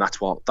mean, and that's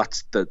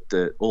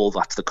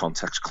the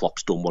context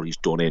Klopp's done what he's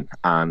done in.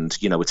 And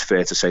it's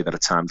fair to say that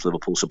at times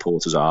Liverpool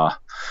supporters are,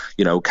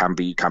 can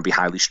be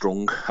highly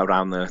strung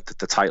around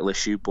the title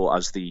issue. But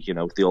as the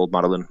old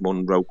Marilyn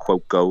Monroe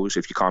quote goes,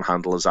 if you can't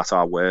handle us at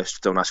our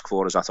worst, don't ask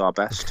for us at our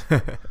best.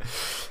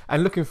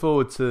 And looking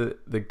forward to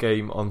the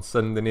game on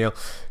Sunday, Neil.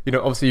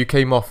 Obviously you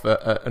came off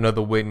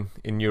another win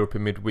in Europe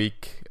in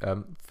midweek,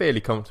 fairly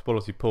comfortable.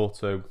 Obviously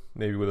Porto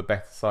maybe with a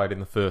better side in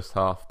the first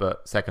half,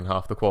 but second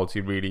half the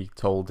quality really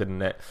told,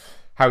 didn't it?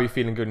 How are you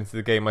feeling going into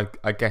the game?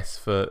 I guess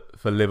for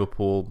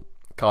Liverpool,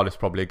 Cardiff's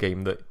probably a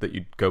game that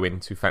you'd go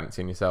into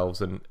fancying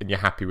yourselves, and you're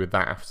happy with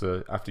that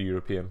after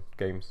European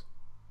games.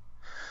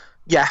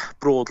 Yeah,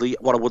 broadly,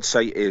 what I would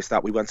say is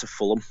that we went to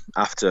Fulham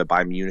after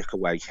Bayern Munich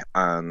away,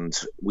 and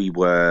we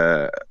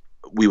were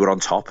on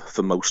top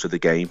for most of the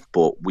game,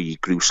 but we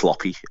grew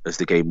sloppy as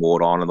the game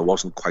wore on, and there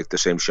wasn't quite the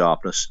same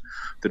sharpness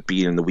there'd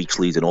been in the weeks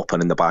leading up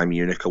and in the Bayern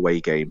Munich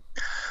away game.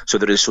 So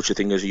there is such a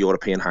thing as a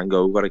European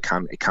hangover. It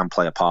can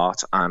play a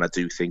part, and I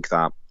do think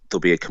that there'll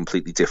be a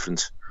completely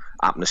different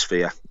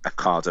atmosphere at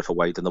Cardiff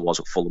away than there was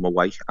at Fulham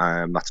away.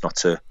 That's not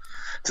to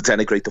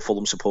denigrate the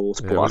Fulham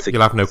support, but I think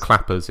you'll have no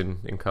clappers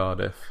in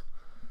Cardiff.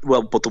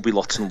 Well, but there'll be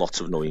lots and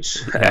lots of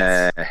noise.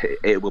 Yes.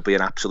 It will be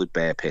an absolute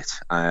bear pit.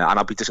 And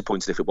I'd be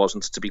disappointed if it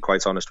wasn't, to be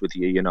quite honest with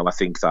you. I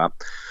think that,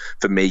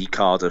 for me,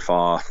 Cardiff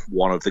are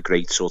one of the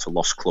great sort of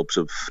lost clubs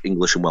of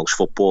English and Welsh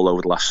football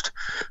over the last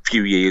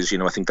few years.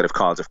 I think that if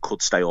Cardiff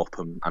could stay up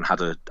and had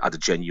a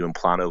genuine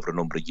plan over a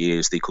number of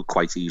years, they could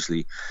quite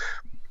easily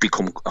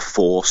become a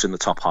force in the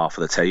top half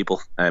of the table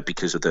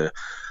because of the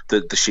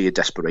sheer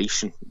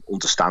desperation,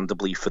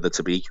 understandably, for there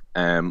to be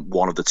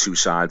one of the two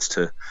sides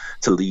to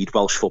lead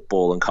Welsh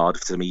football, and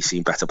Cardiff to me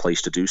seem better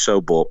placed to do so.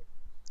 But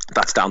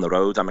that's down the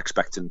road. I'm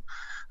expecting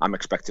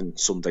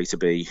Sunday to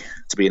be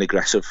an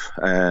aggressive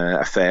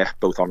affair,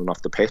 both on and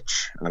off the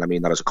pitch, and I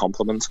mean that as a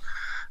compliment.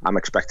 I'm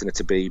expecting it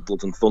to be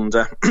blood and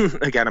thunder.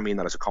 Again, I mean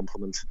that as a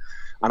compliment.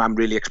 And I'm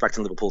really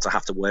expecting Liverpool to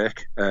have to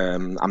work.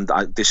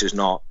 This is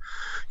not,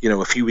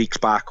 a few weeks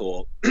back,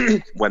 or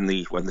when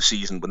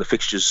the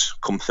fixtures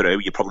come through,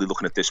 you're probably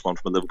looking at this one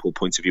from a Liverpool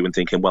point of view and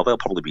thinking, well, they'll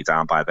probably be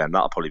down by then.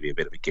 That'll probably be a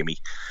bit of a gimme.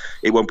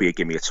 It won't be a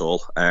gimme at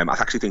all. I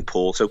actually think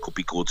Porto could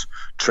be good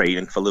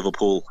training for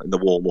Liverpool in the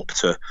warm-up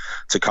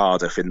to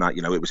Cardiff, in that,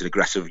 it was an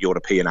aggressive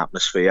European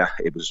atmosphere.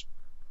 It was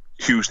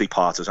hugely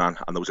partisan,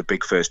 and there was a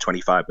big first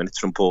 25 minutes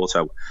from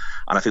Porto,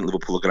 and I think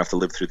Liverpool are going to have to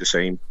live through the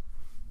same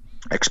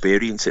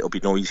experience. It'll be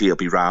noisy, it'll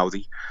be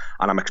rowdy,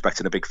 and I'm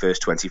expecting a big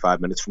first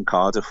 25 minutes from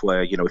Cardiff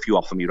where, if you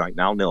offer me right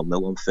now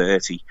 0-0 on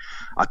 30,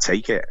 I'd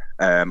take it.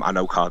 I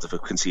know Cardiff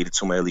have conceded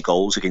some early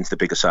goals against the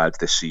bigger sides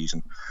this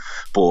season,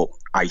 but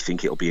I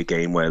think it'll be a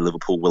game where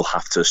Liverpool will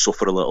have to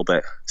suffer a little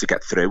bit to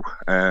get through,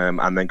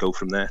 and then go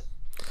from there.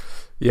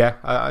 Yeah,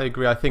 I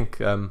agree. I think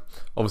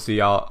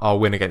obviously our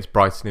win against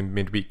Brighton in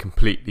midweek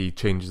completely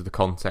changes the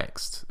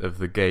context of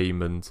the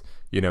game, and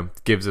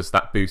gives us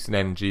that boost in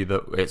energy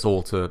that it's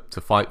all to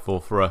fight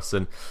for us.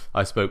 And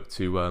I spoke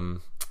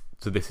to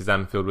This Is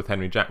Anfield with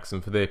Henry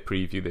Jackson for their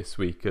preview this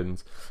week,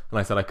 and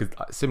I said I could,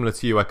 similar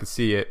to you, I could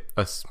see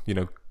us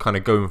kind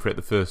of going for it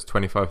the first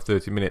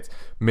 25-30 minutes,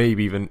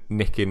 maybe even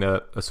nicking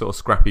a sort of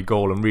scrappy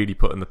goal and really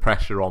putting the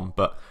pressure on.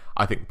 But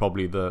I think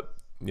probably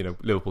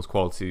Liverpool's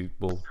quality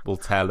will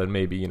tell, and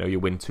maybe you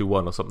win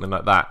 2-1 or something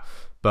like that.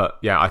 But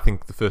yeah, I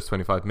think the first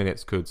 25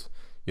 minutes could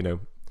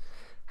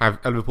have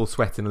Liverpool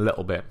sweating a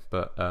little bit.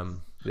 But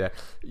yeah,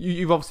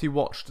 you've obviously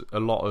watched a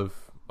lot of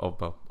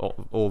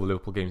all the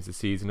Liverpool games this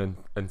season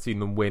and seen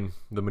them win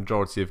the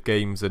majority of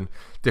games, and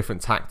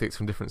different tactics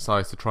from different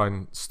sides to try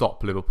and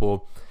stop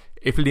Liverpool.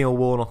 If Neil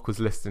Warnock was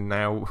listening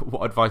now,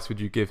 what advice would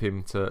you give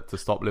him to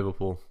stop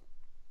Liverpool?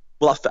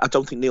 Well, I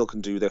don't think Neil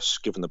can do this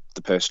given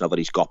the personnel that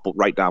he's got. But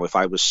right now, if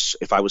I was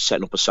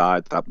setting up a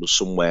side that was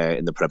somewhere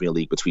in the Premier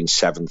League between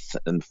 7th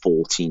and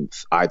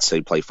 14th, I'd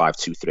say play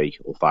 5-2-3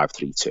 or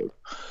 5-3-2.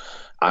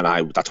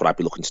 And that's what I'd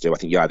be looking to do. I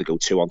think you either go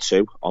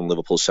 2-on-2 on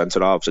Liverpool's centre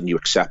halves, and you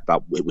accept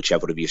that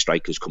whichever of your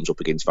strikers comes up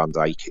against Van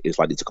Dijk is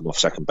likely to come off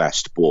second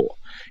best. But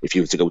if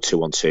you were to go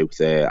 2-on-2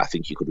 there, I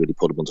think you could really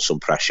put him under some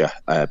pressure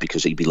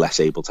because he'd be less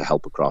able to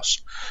help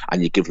across,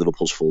 and you give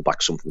Liverpool's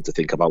fullback something to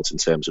think about in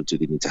terms of do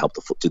they need to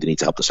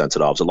help the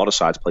centre halves. A lot of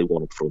sides play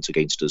one up front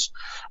against us,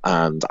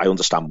 and I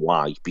understand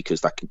why,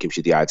 because that gives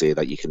you the idea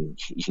that you can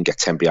get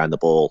 10 behind the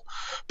ball.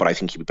 But I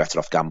think you'd be better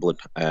off gambling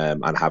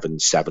and having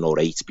 7 or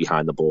 8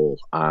 behind the ball,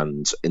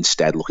 and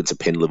instead looking to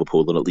pin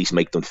Liverpool and at least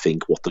make them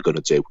think what they're going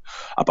to do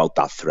about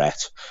that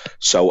threat.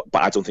 So,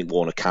 but I don't think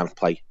Warner can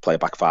play a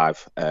back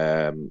five,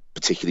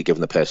 particularly given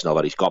the personnel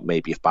that he's got.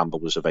 Maybe if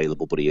Bamba was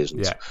available, but he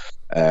isn't.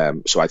 Yeah.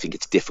 So I think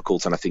it's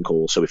difficult, and I think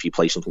also if you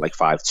play something like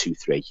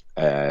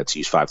 5-2-3, to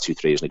use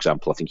 5-2-3 as an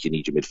example, I think you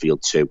need your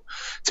midfield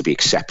to be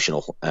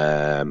exceptional.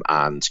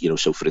 And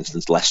so for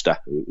instance, Leicester,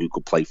 who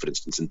could play, for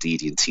instance,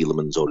 Ndidi and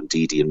Tielemans or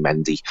Ndidi and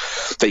Mendy,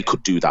 they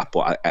could do that.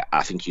 But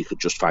I think you could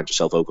just find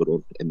yourself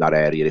overrun in that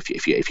area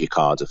if you're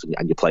Cardiff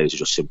and your players are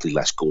just simply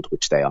less good,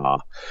 which they are.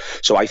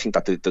 So I think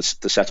that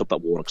the setup that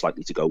Warnock's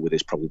likely to go with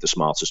is probably the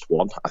smartest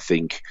one. I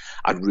think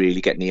I'd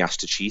really get Niasse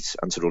to cheat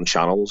and to run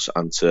channels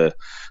and to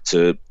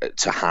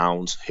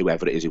hound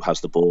whoever it is who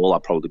has the ball.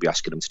 I'd probably be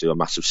asking him to do a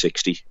massive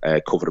 60,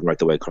 cover him right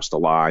the way across the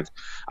line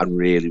and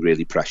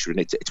really pressuring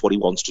it. It's what he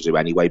wants to do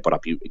anyway, but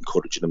I'd be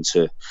encouraging him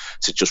to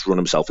just run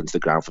himself into the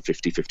ground for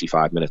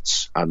 50-55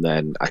 minutes and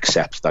then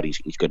accept that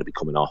he's going to be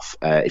coming off.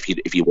 If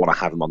you want to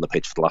have him on the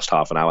pitch for the last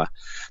half an hour,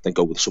 then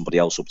go with somebody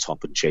else up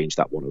top and change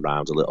that one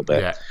around a little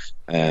bit.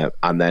 Yeah.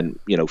 And then,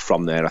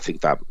 from there, I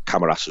think that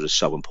Camarasa is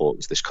so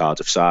important to this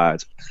Cardiff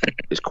side.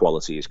 His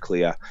quality is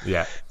clear.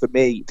 Yeah. For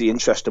me, the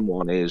interesting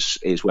one is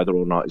whether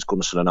or not it's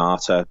Gunnarsson and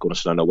Arter.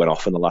 Gunnarsson, I know, went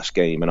off in the last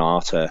game, and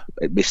Arter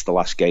missed the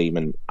last game.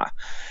 And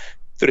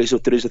there is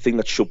a thing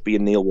that should be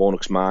in Neil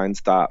Warnock's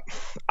mind that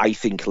I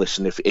think,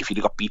 listen, if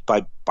you'd got beat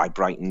by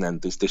Brighton, then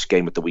this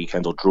game at the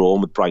weekend, or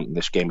drawn with Brighton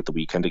this game at the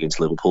weekend against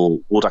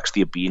Liverpool, would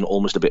actually have been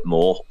almost a bit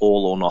more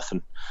all or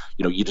nothing.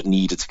 You'd have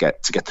needed to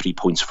get 3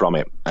 points from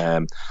it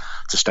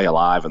to stay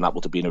alive, and that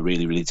would have been a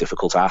really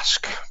difficult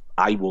ask.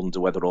 I wonder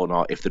whether or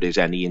not, if there is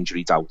any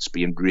injury doubts,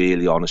 being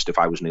really honest, if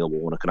I was Neil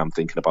Warnock and I'm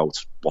thinking about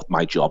what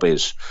my job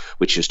is,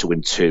 which is to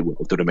win 2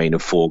 of the remaining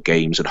 4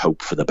 games and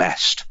hope for the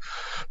best,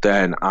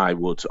 then I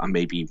would, and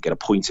maybe even get a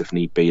point if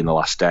need be in the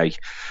last day,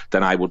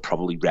 then I would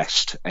probably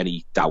rest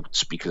any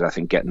doubts, because I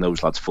think getting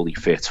those lads fully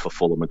fit for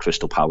Fulham and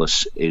Crystal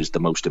Palace is the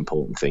most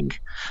important thing,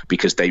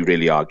 because they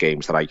really are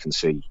games that I can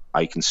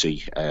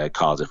see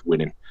Cardiff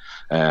winning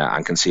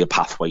and can see a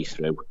pathway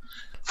through.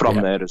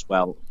 From there as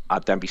well,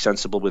 I'd then be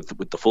sensible with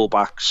the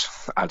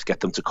fullbacks. I'd get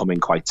them to come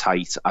in quite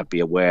tight. I'd be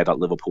aware that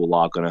Liverpool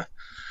are going to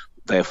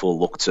therefore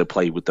look to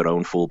play with their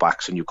own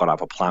fullbacks, and you've got to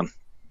have a plan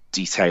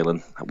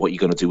detailing what you're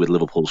going to do with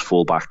Liverpool's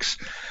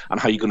fullbacks and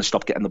how you're going to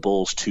stop getting the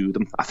balls to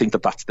them. I think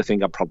that's the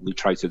thing I'd probably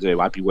try to do.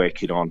 I'd be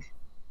working on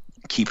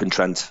keeping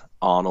Trent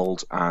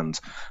Arnold and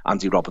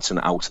Andy Robertson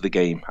out of the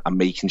game and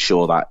making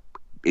sure that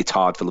it's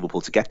hard for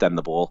Liverpool to get them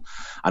the ball,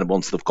 and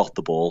once they've got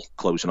the ball,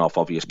 closing off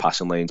obvious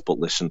passing lanes. But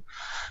listen,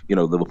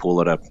 Liverpool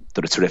they're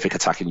a terrific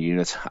attacking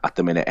unit at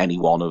the minute. Any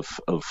one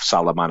of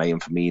Salah, Mane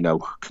and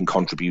Firmino can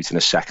contribute in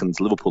a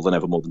second. Liverpool are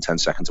never more than 10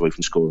 seconds away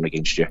from scoring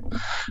against you,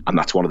 and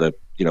that's one of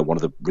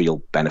the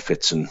real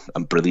benefits and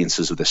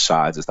brilliances of this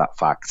side is that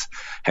fact.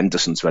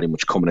 Henderson's very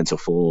much coming into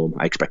form.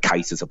 I expect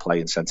Keita to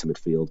play in centre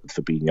midfield with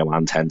Fabinho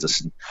and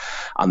Henderson,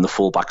 and the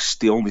fullbacks.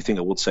 The only thing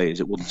I would say is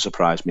it wouldn't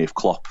surprise me if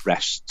Klopp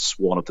rests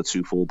one of the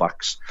 2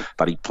 fullbacks,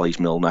 that he plays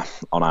Milner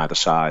on either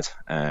side,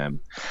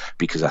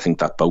 because I think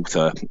that both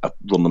have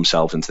run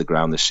themselves into the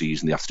ground this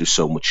season. They have to do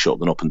so much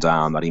shuttling up and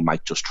down that he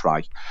might just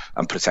try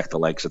and protect the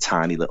legs a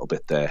tiny little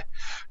bit there.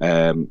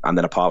 And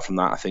then apart from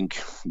that, I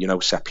think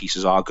set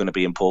pieces are going to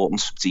be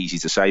important. It's easy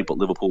to say, but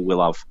Liverpool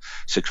will have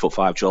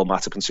 6'5" Joel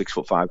Matip and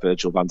 6'5"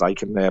 Virgil van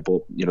Dijk in there,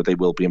 but they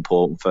will be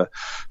important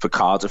for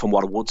Cardiff. And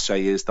what I would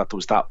say is that there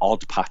was that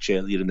odd patch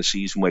earlier in the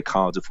season where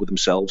Cardiff were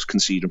themselves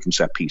conceding from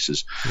set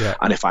pieces. Yeah.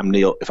 And if I'm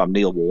Neil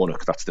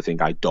Warnock, that's the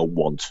thing I don't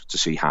want to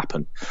see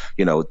happen.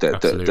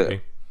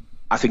 Absolutely.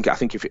 I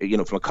think if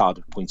from a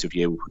Cardiff point of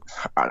view,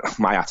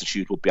 my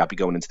attitude would be I'd be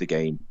going into the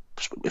game,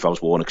 if I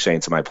was Warnock,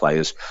 saying to my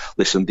players,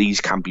 listen, these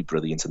can be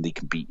brilliant and they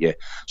can beat you,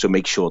 so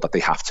make sure that they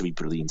have to be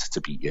brilliant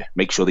to beat you.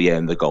 Make sure they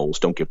earn the goals,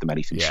 don't give them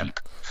anything cheap.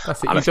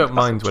 That's it. And you don't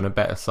mind when a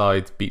better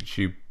side beats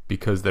you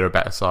because they're a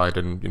better side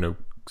and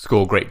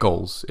score great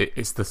goals.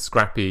 It's the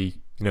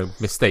scrappy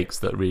mistakes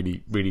that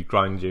really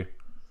grind you.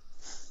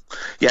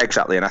 Yeah,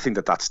 exactly, and I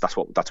think that's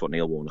what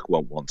Neil Warnock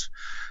won't want.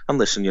 And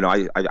listen,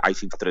 I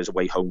think that there is a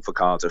way home for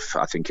Cardiff.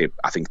 I think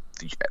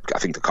I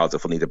think the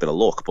Cardiff will need a bit of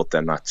luck, but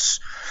then that's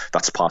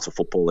part of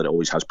football, and it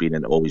always has been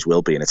and it always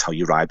will be, and it's how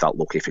you ride that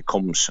luck if it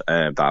comes.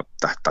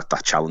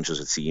 That challenges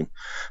a team.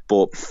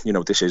 But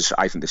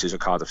I think this is a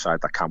Cardiff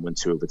side that can win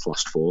 2 of its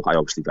last 4. I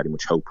obviously very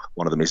much hope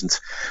one of them isn't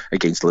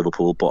against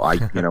Liverpool, but I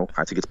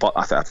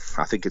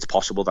think it's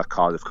possible that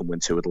Cardiff can win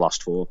 2 of the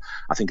last 4.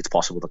 I think it's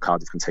possible that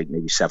Cardiff can take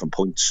maybe 7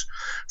 points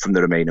from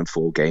the remaining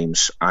 4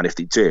 games, and if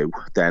they do,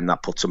 then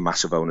that puts a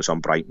massive onus on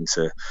Brighton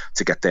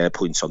to get their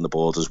points on the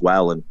board as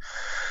well. And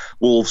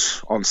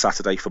Wolves on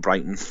Saturday for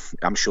Brighton,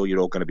 I'm sure you're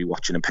all going to be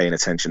watching and paying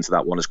attention to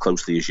that one as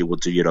closely as you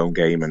would do your own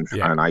game. And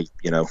I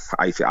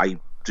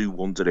do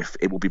wonder if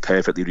it will be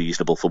perfectly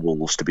reasonable for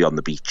Wolves to be on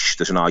the beach.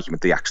 There's an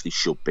argument they actually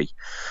should be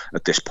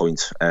at this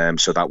point,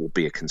 so that will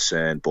be a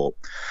concern. But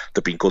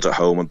they've been good at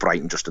home, and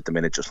Brighton just at the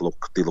minute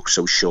they look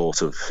so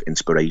short of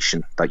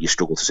inspiration that you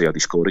struggle to see how they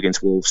score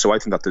against Wolves. So I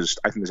think there's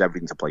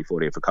everything to play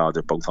for here for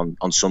Cardiff, both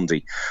on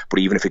Sunday. But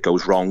even if it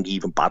goes wrong,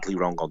 even badly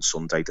wrong on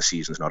Sunday, the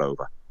season's not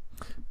over.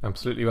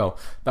 Absolutely. Well,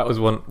 that was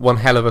one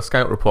hell of a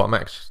scout report. I'm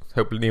actually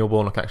hoping Neil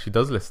Warnock actually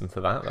does listen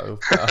to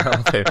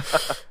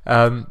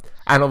that.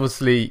 And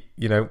obviously,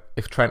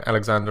 if Trent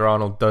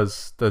Alexander-Arnold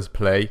does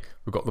play,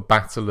 we've got the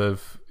battle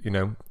of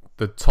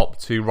the top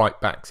 2 right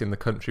backs in the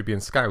country being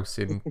scouts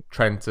in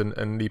Trent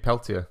and Lee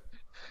Peltier.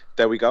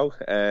 There we go.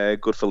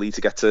 Good for Lee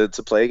to get to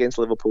play against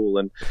Liverpool,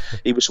 and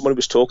he was someone who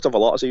was talked of a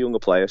lot as a younger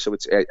player. So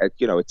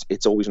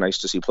it's always nice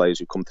to see players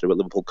who come through at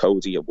Liverpool,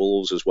 Cody at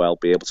Wolves as well,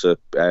 be able to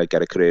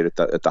get a career at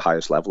the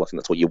highest level. I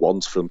think that's what you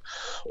want from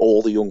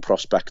all the young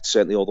prospects,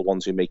 certainly all the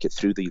ones who make it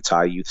through the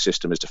entire youth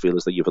system, is to feel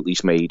as though you've at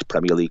least made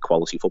Premier League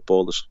quality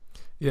footballers.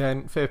 Yeah,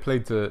 and fair play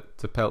to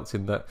Peltz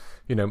in that,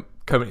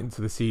 coming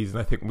into the season,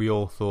 I think we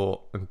all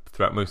thought, and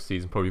throughout most of the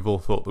season, probably we've all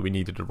thought that we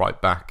needed a right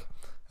back.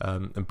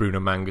 And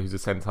Bruno Manga, who's a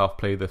centre-half,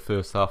 played the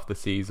first half of the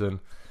season. And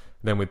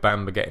then with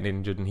Bamba getting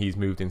injured and he's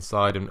moved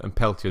inside, and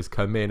Peltier's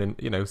come in,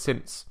 and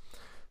since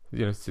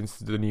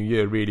the new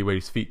year, really, where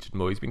he's featured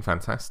more, he's been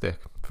fantastic.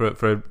 For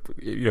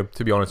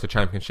to be honest, a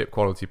championship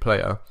quality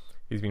player,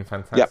 he's been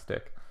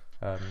fantastic.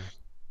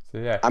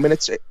 Yep. I mean,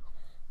 it's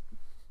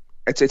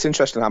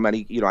interesting how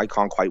many, I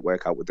can't quite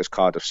work out with this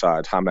Cardiff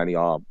side how many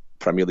are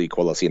Premier League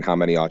quality and how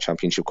many are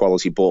championship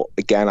quality. But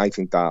again, I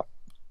think that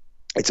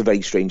it's a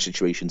very strange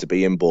situation to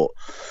be in, but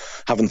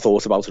having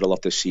thought about it a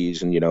lot this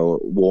season,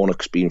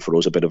 Warnock's been for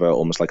us a bit of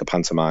almost like a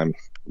pantomime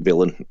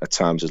villain at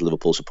times as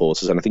Liverpool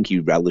supporters, and I think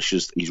he's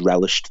relished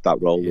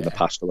that role in the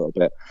past a little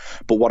bit.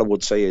 But what I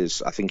would say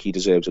is, I think he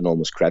deserves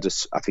enormous credit.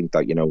 I think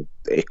that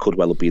it could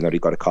well have been that he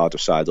got a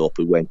Cardiff side up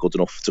who weren't good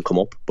enough to come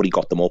up, but he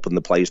got them up, and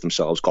the players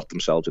themselves got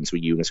themselves into a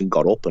unit and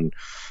got up, and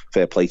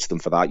fair play to them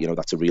for that.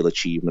 That's a real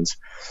achievement.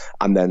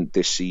 And then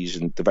this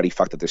season, the very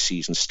fact that this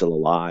season's still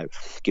alive,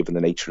 given the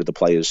nature of the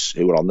players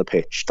who are on the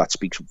pitch, that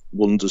speaks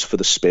wonders for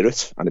the spirit,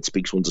 and it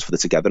speaks wonders for the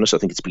togetherness. I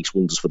think it speaks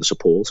wonders for the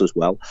support as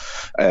well.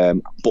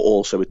 But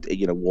also,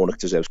 Warnock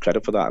deserves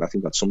credit for that. And I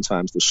think that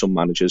sometimes there's some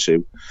managers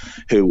who,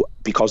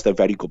 because they're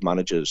very good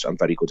managers and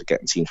very good at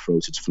getting teams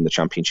promoted from the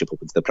Championship up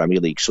into the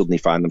Premier League, suddenly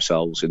find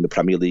themselves in the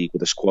Premier League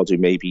with a squad who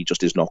maybe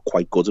just is not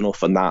quite good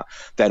enough, and that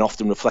then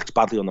often reflects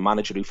badly on the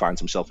manager, who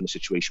finds himself in a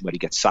situation where he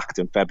gets sacked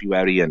in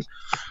February and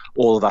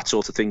all of that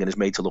sort of thing, and is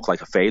made to look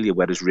like a failure,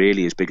 whereas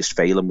really his biggest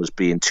failing was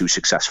being too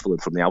successful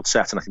from the outset.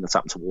 And I think that's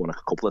happened to Warnock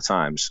a couple of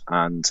times,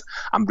 and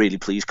I'm really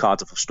pleased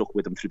Cardiff have stuck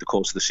with him through the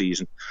course of the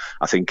season.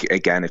 I think,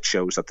 again, it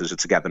shows that there's a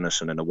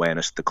togetherness and an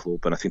awareness at the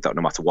club, and I think that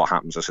no matter what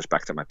happens, I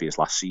suspect it might be his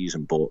last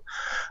season, but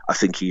I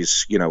think he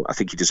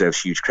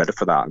deserves huge credit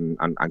for that,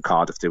 and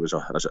Cardiff do as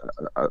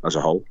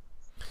a whole.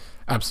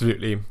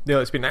 Absolutely. Neil,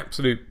 it's been an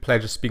absolute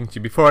pleasure speaking to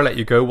you. Before I let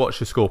you go,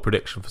 what's your score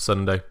prediction for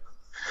Sunday?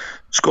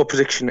 Score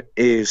prediction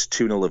is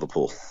 2-0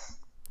 Liverpool.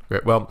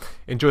 Great. Well,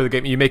 enjoy the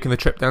game. Are you making the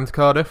trip down to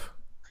Cardiff?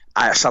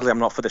 Sadly, I'm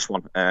not for this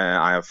one.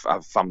 I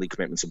have family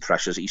commitments and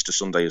pressures. Easter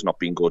Sunday has not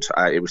been good.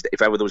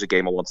 If ever there was a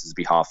game I wanted to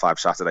be 5:30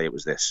 Saturday, it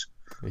was this.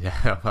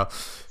 Yeah, well,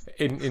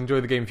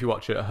 enjoy the game if you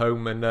watch it at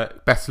home, and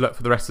best of luck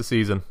for the rest of the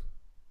season.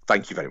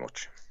 Thank you very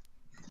much.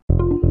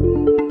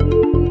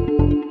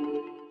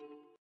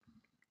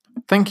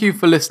 Thank you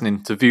for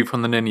listening to View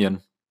from the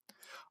Ninian.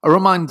 A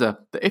reminder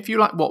that if you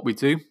like what we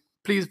do,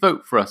 please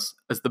vote for us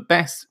as the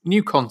best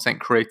new content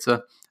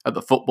creator at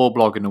the Football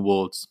Blogging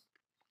Awards.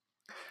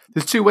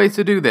 There's 2 ways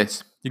to do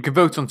this. You can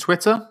vote on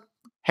Twitter.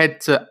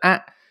 Head to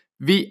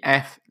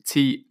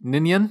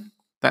 @VFTNinian.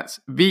 That's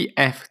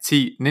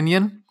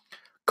VFTNinian.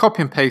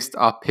 Copy and paste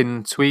our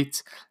pinned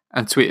tweet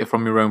and tweet it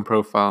from your own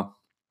profile.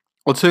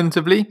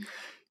 Alternatively,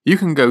 you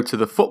can go to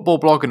the Football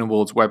Blogging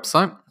Awards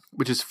website,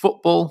 which is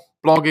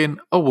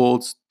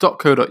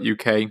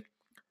footballbloggingawards.co.uk,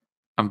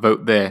 and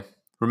vote there.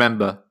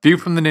 Remember, View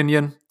from the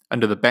Ninian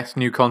under the best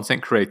new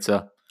content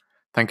creator.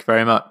 Thank you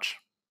very much.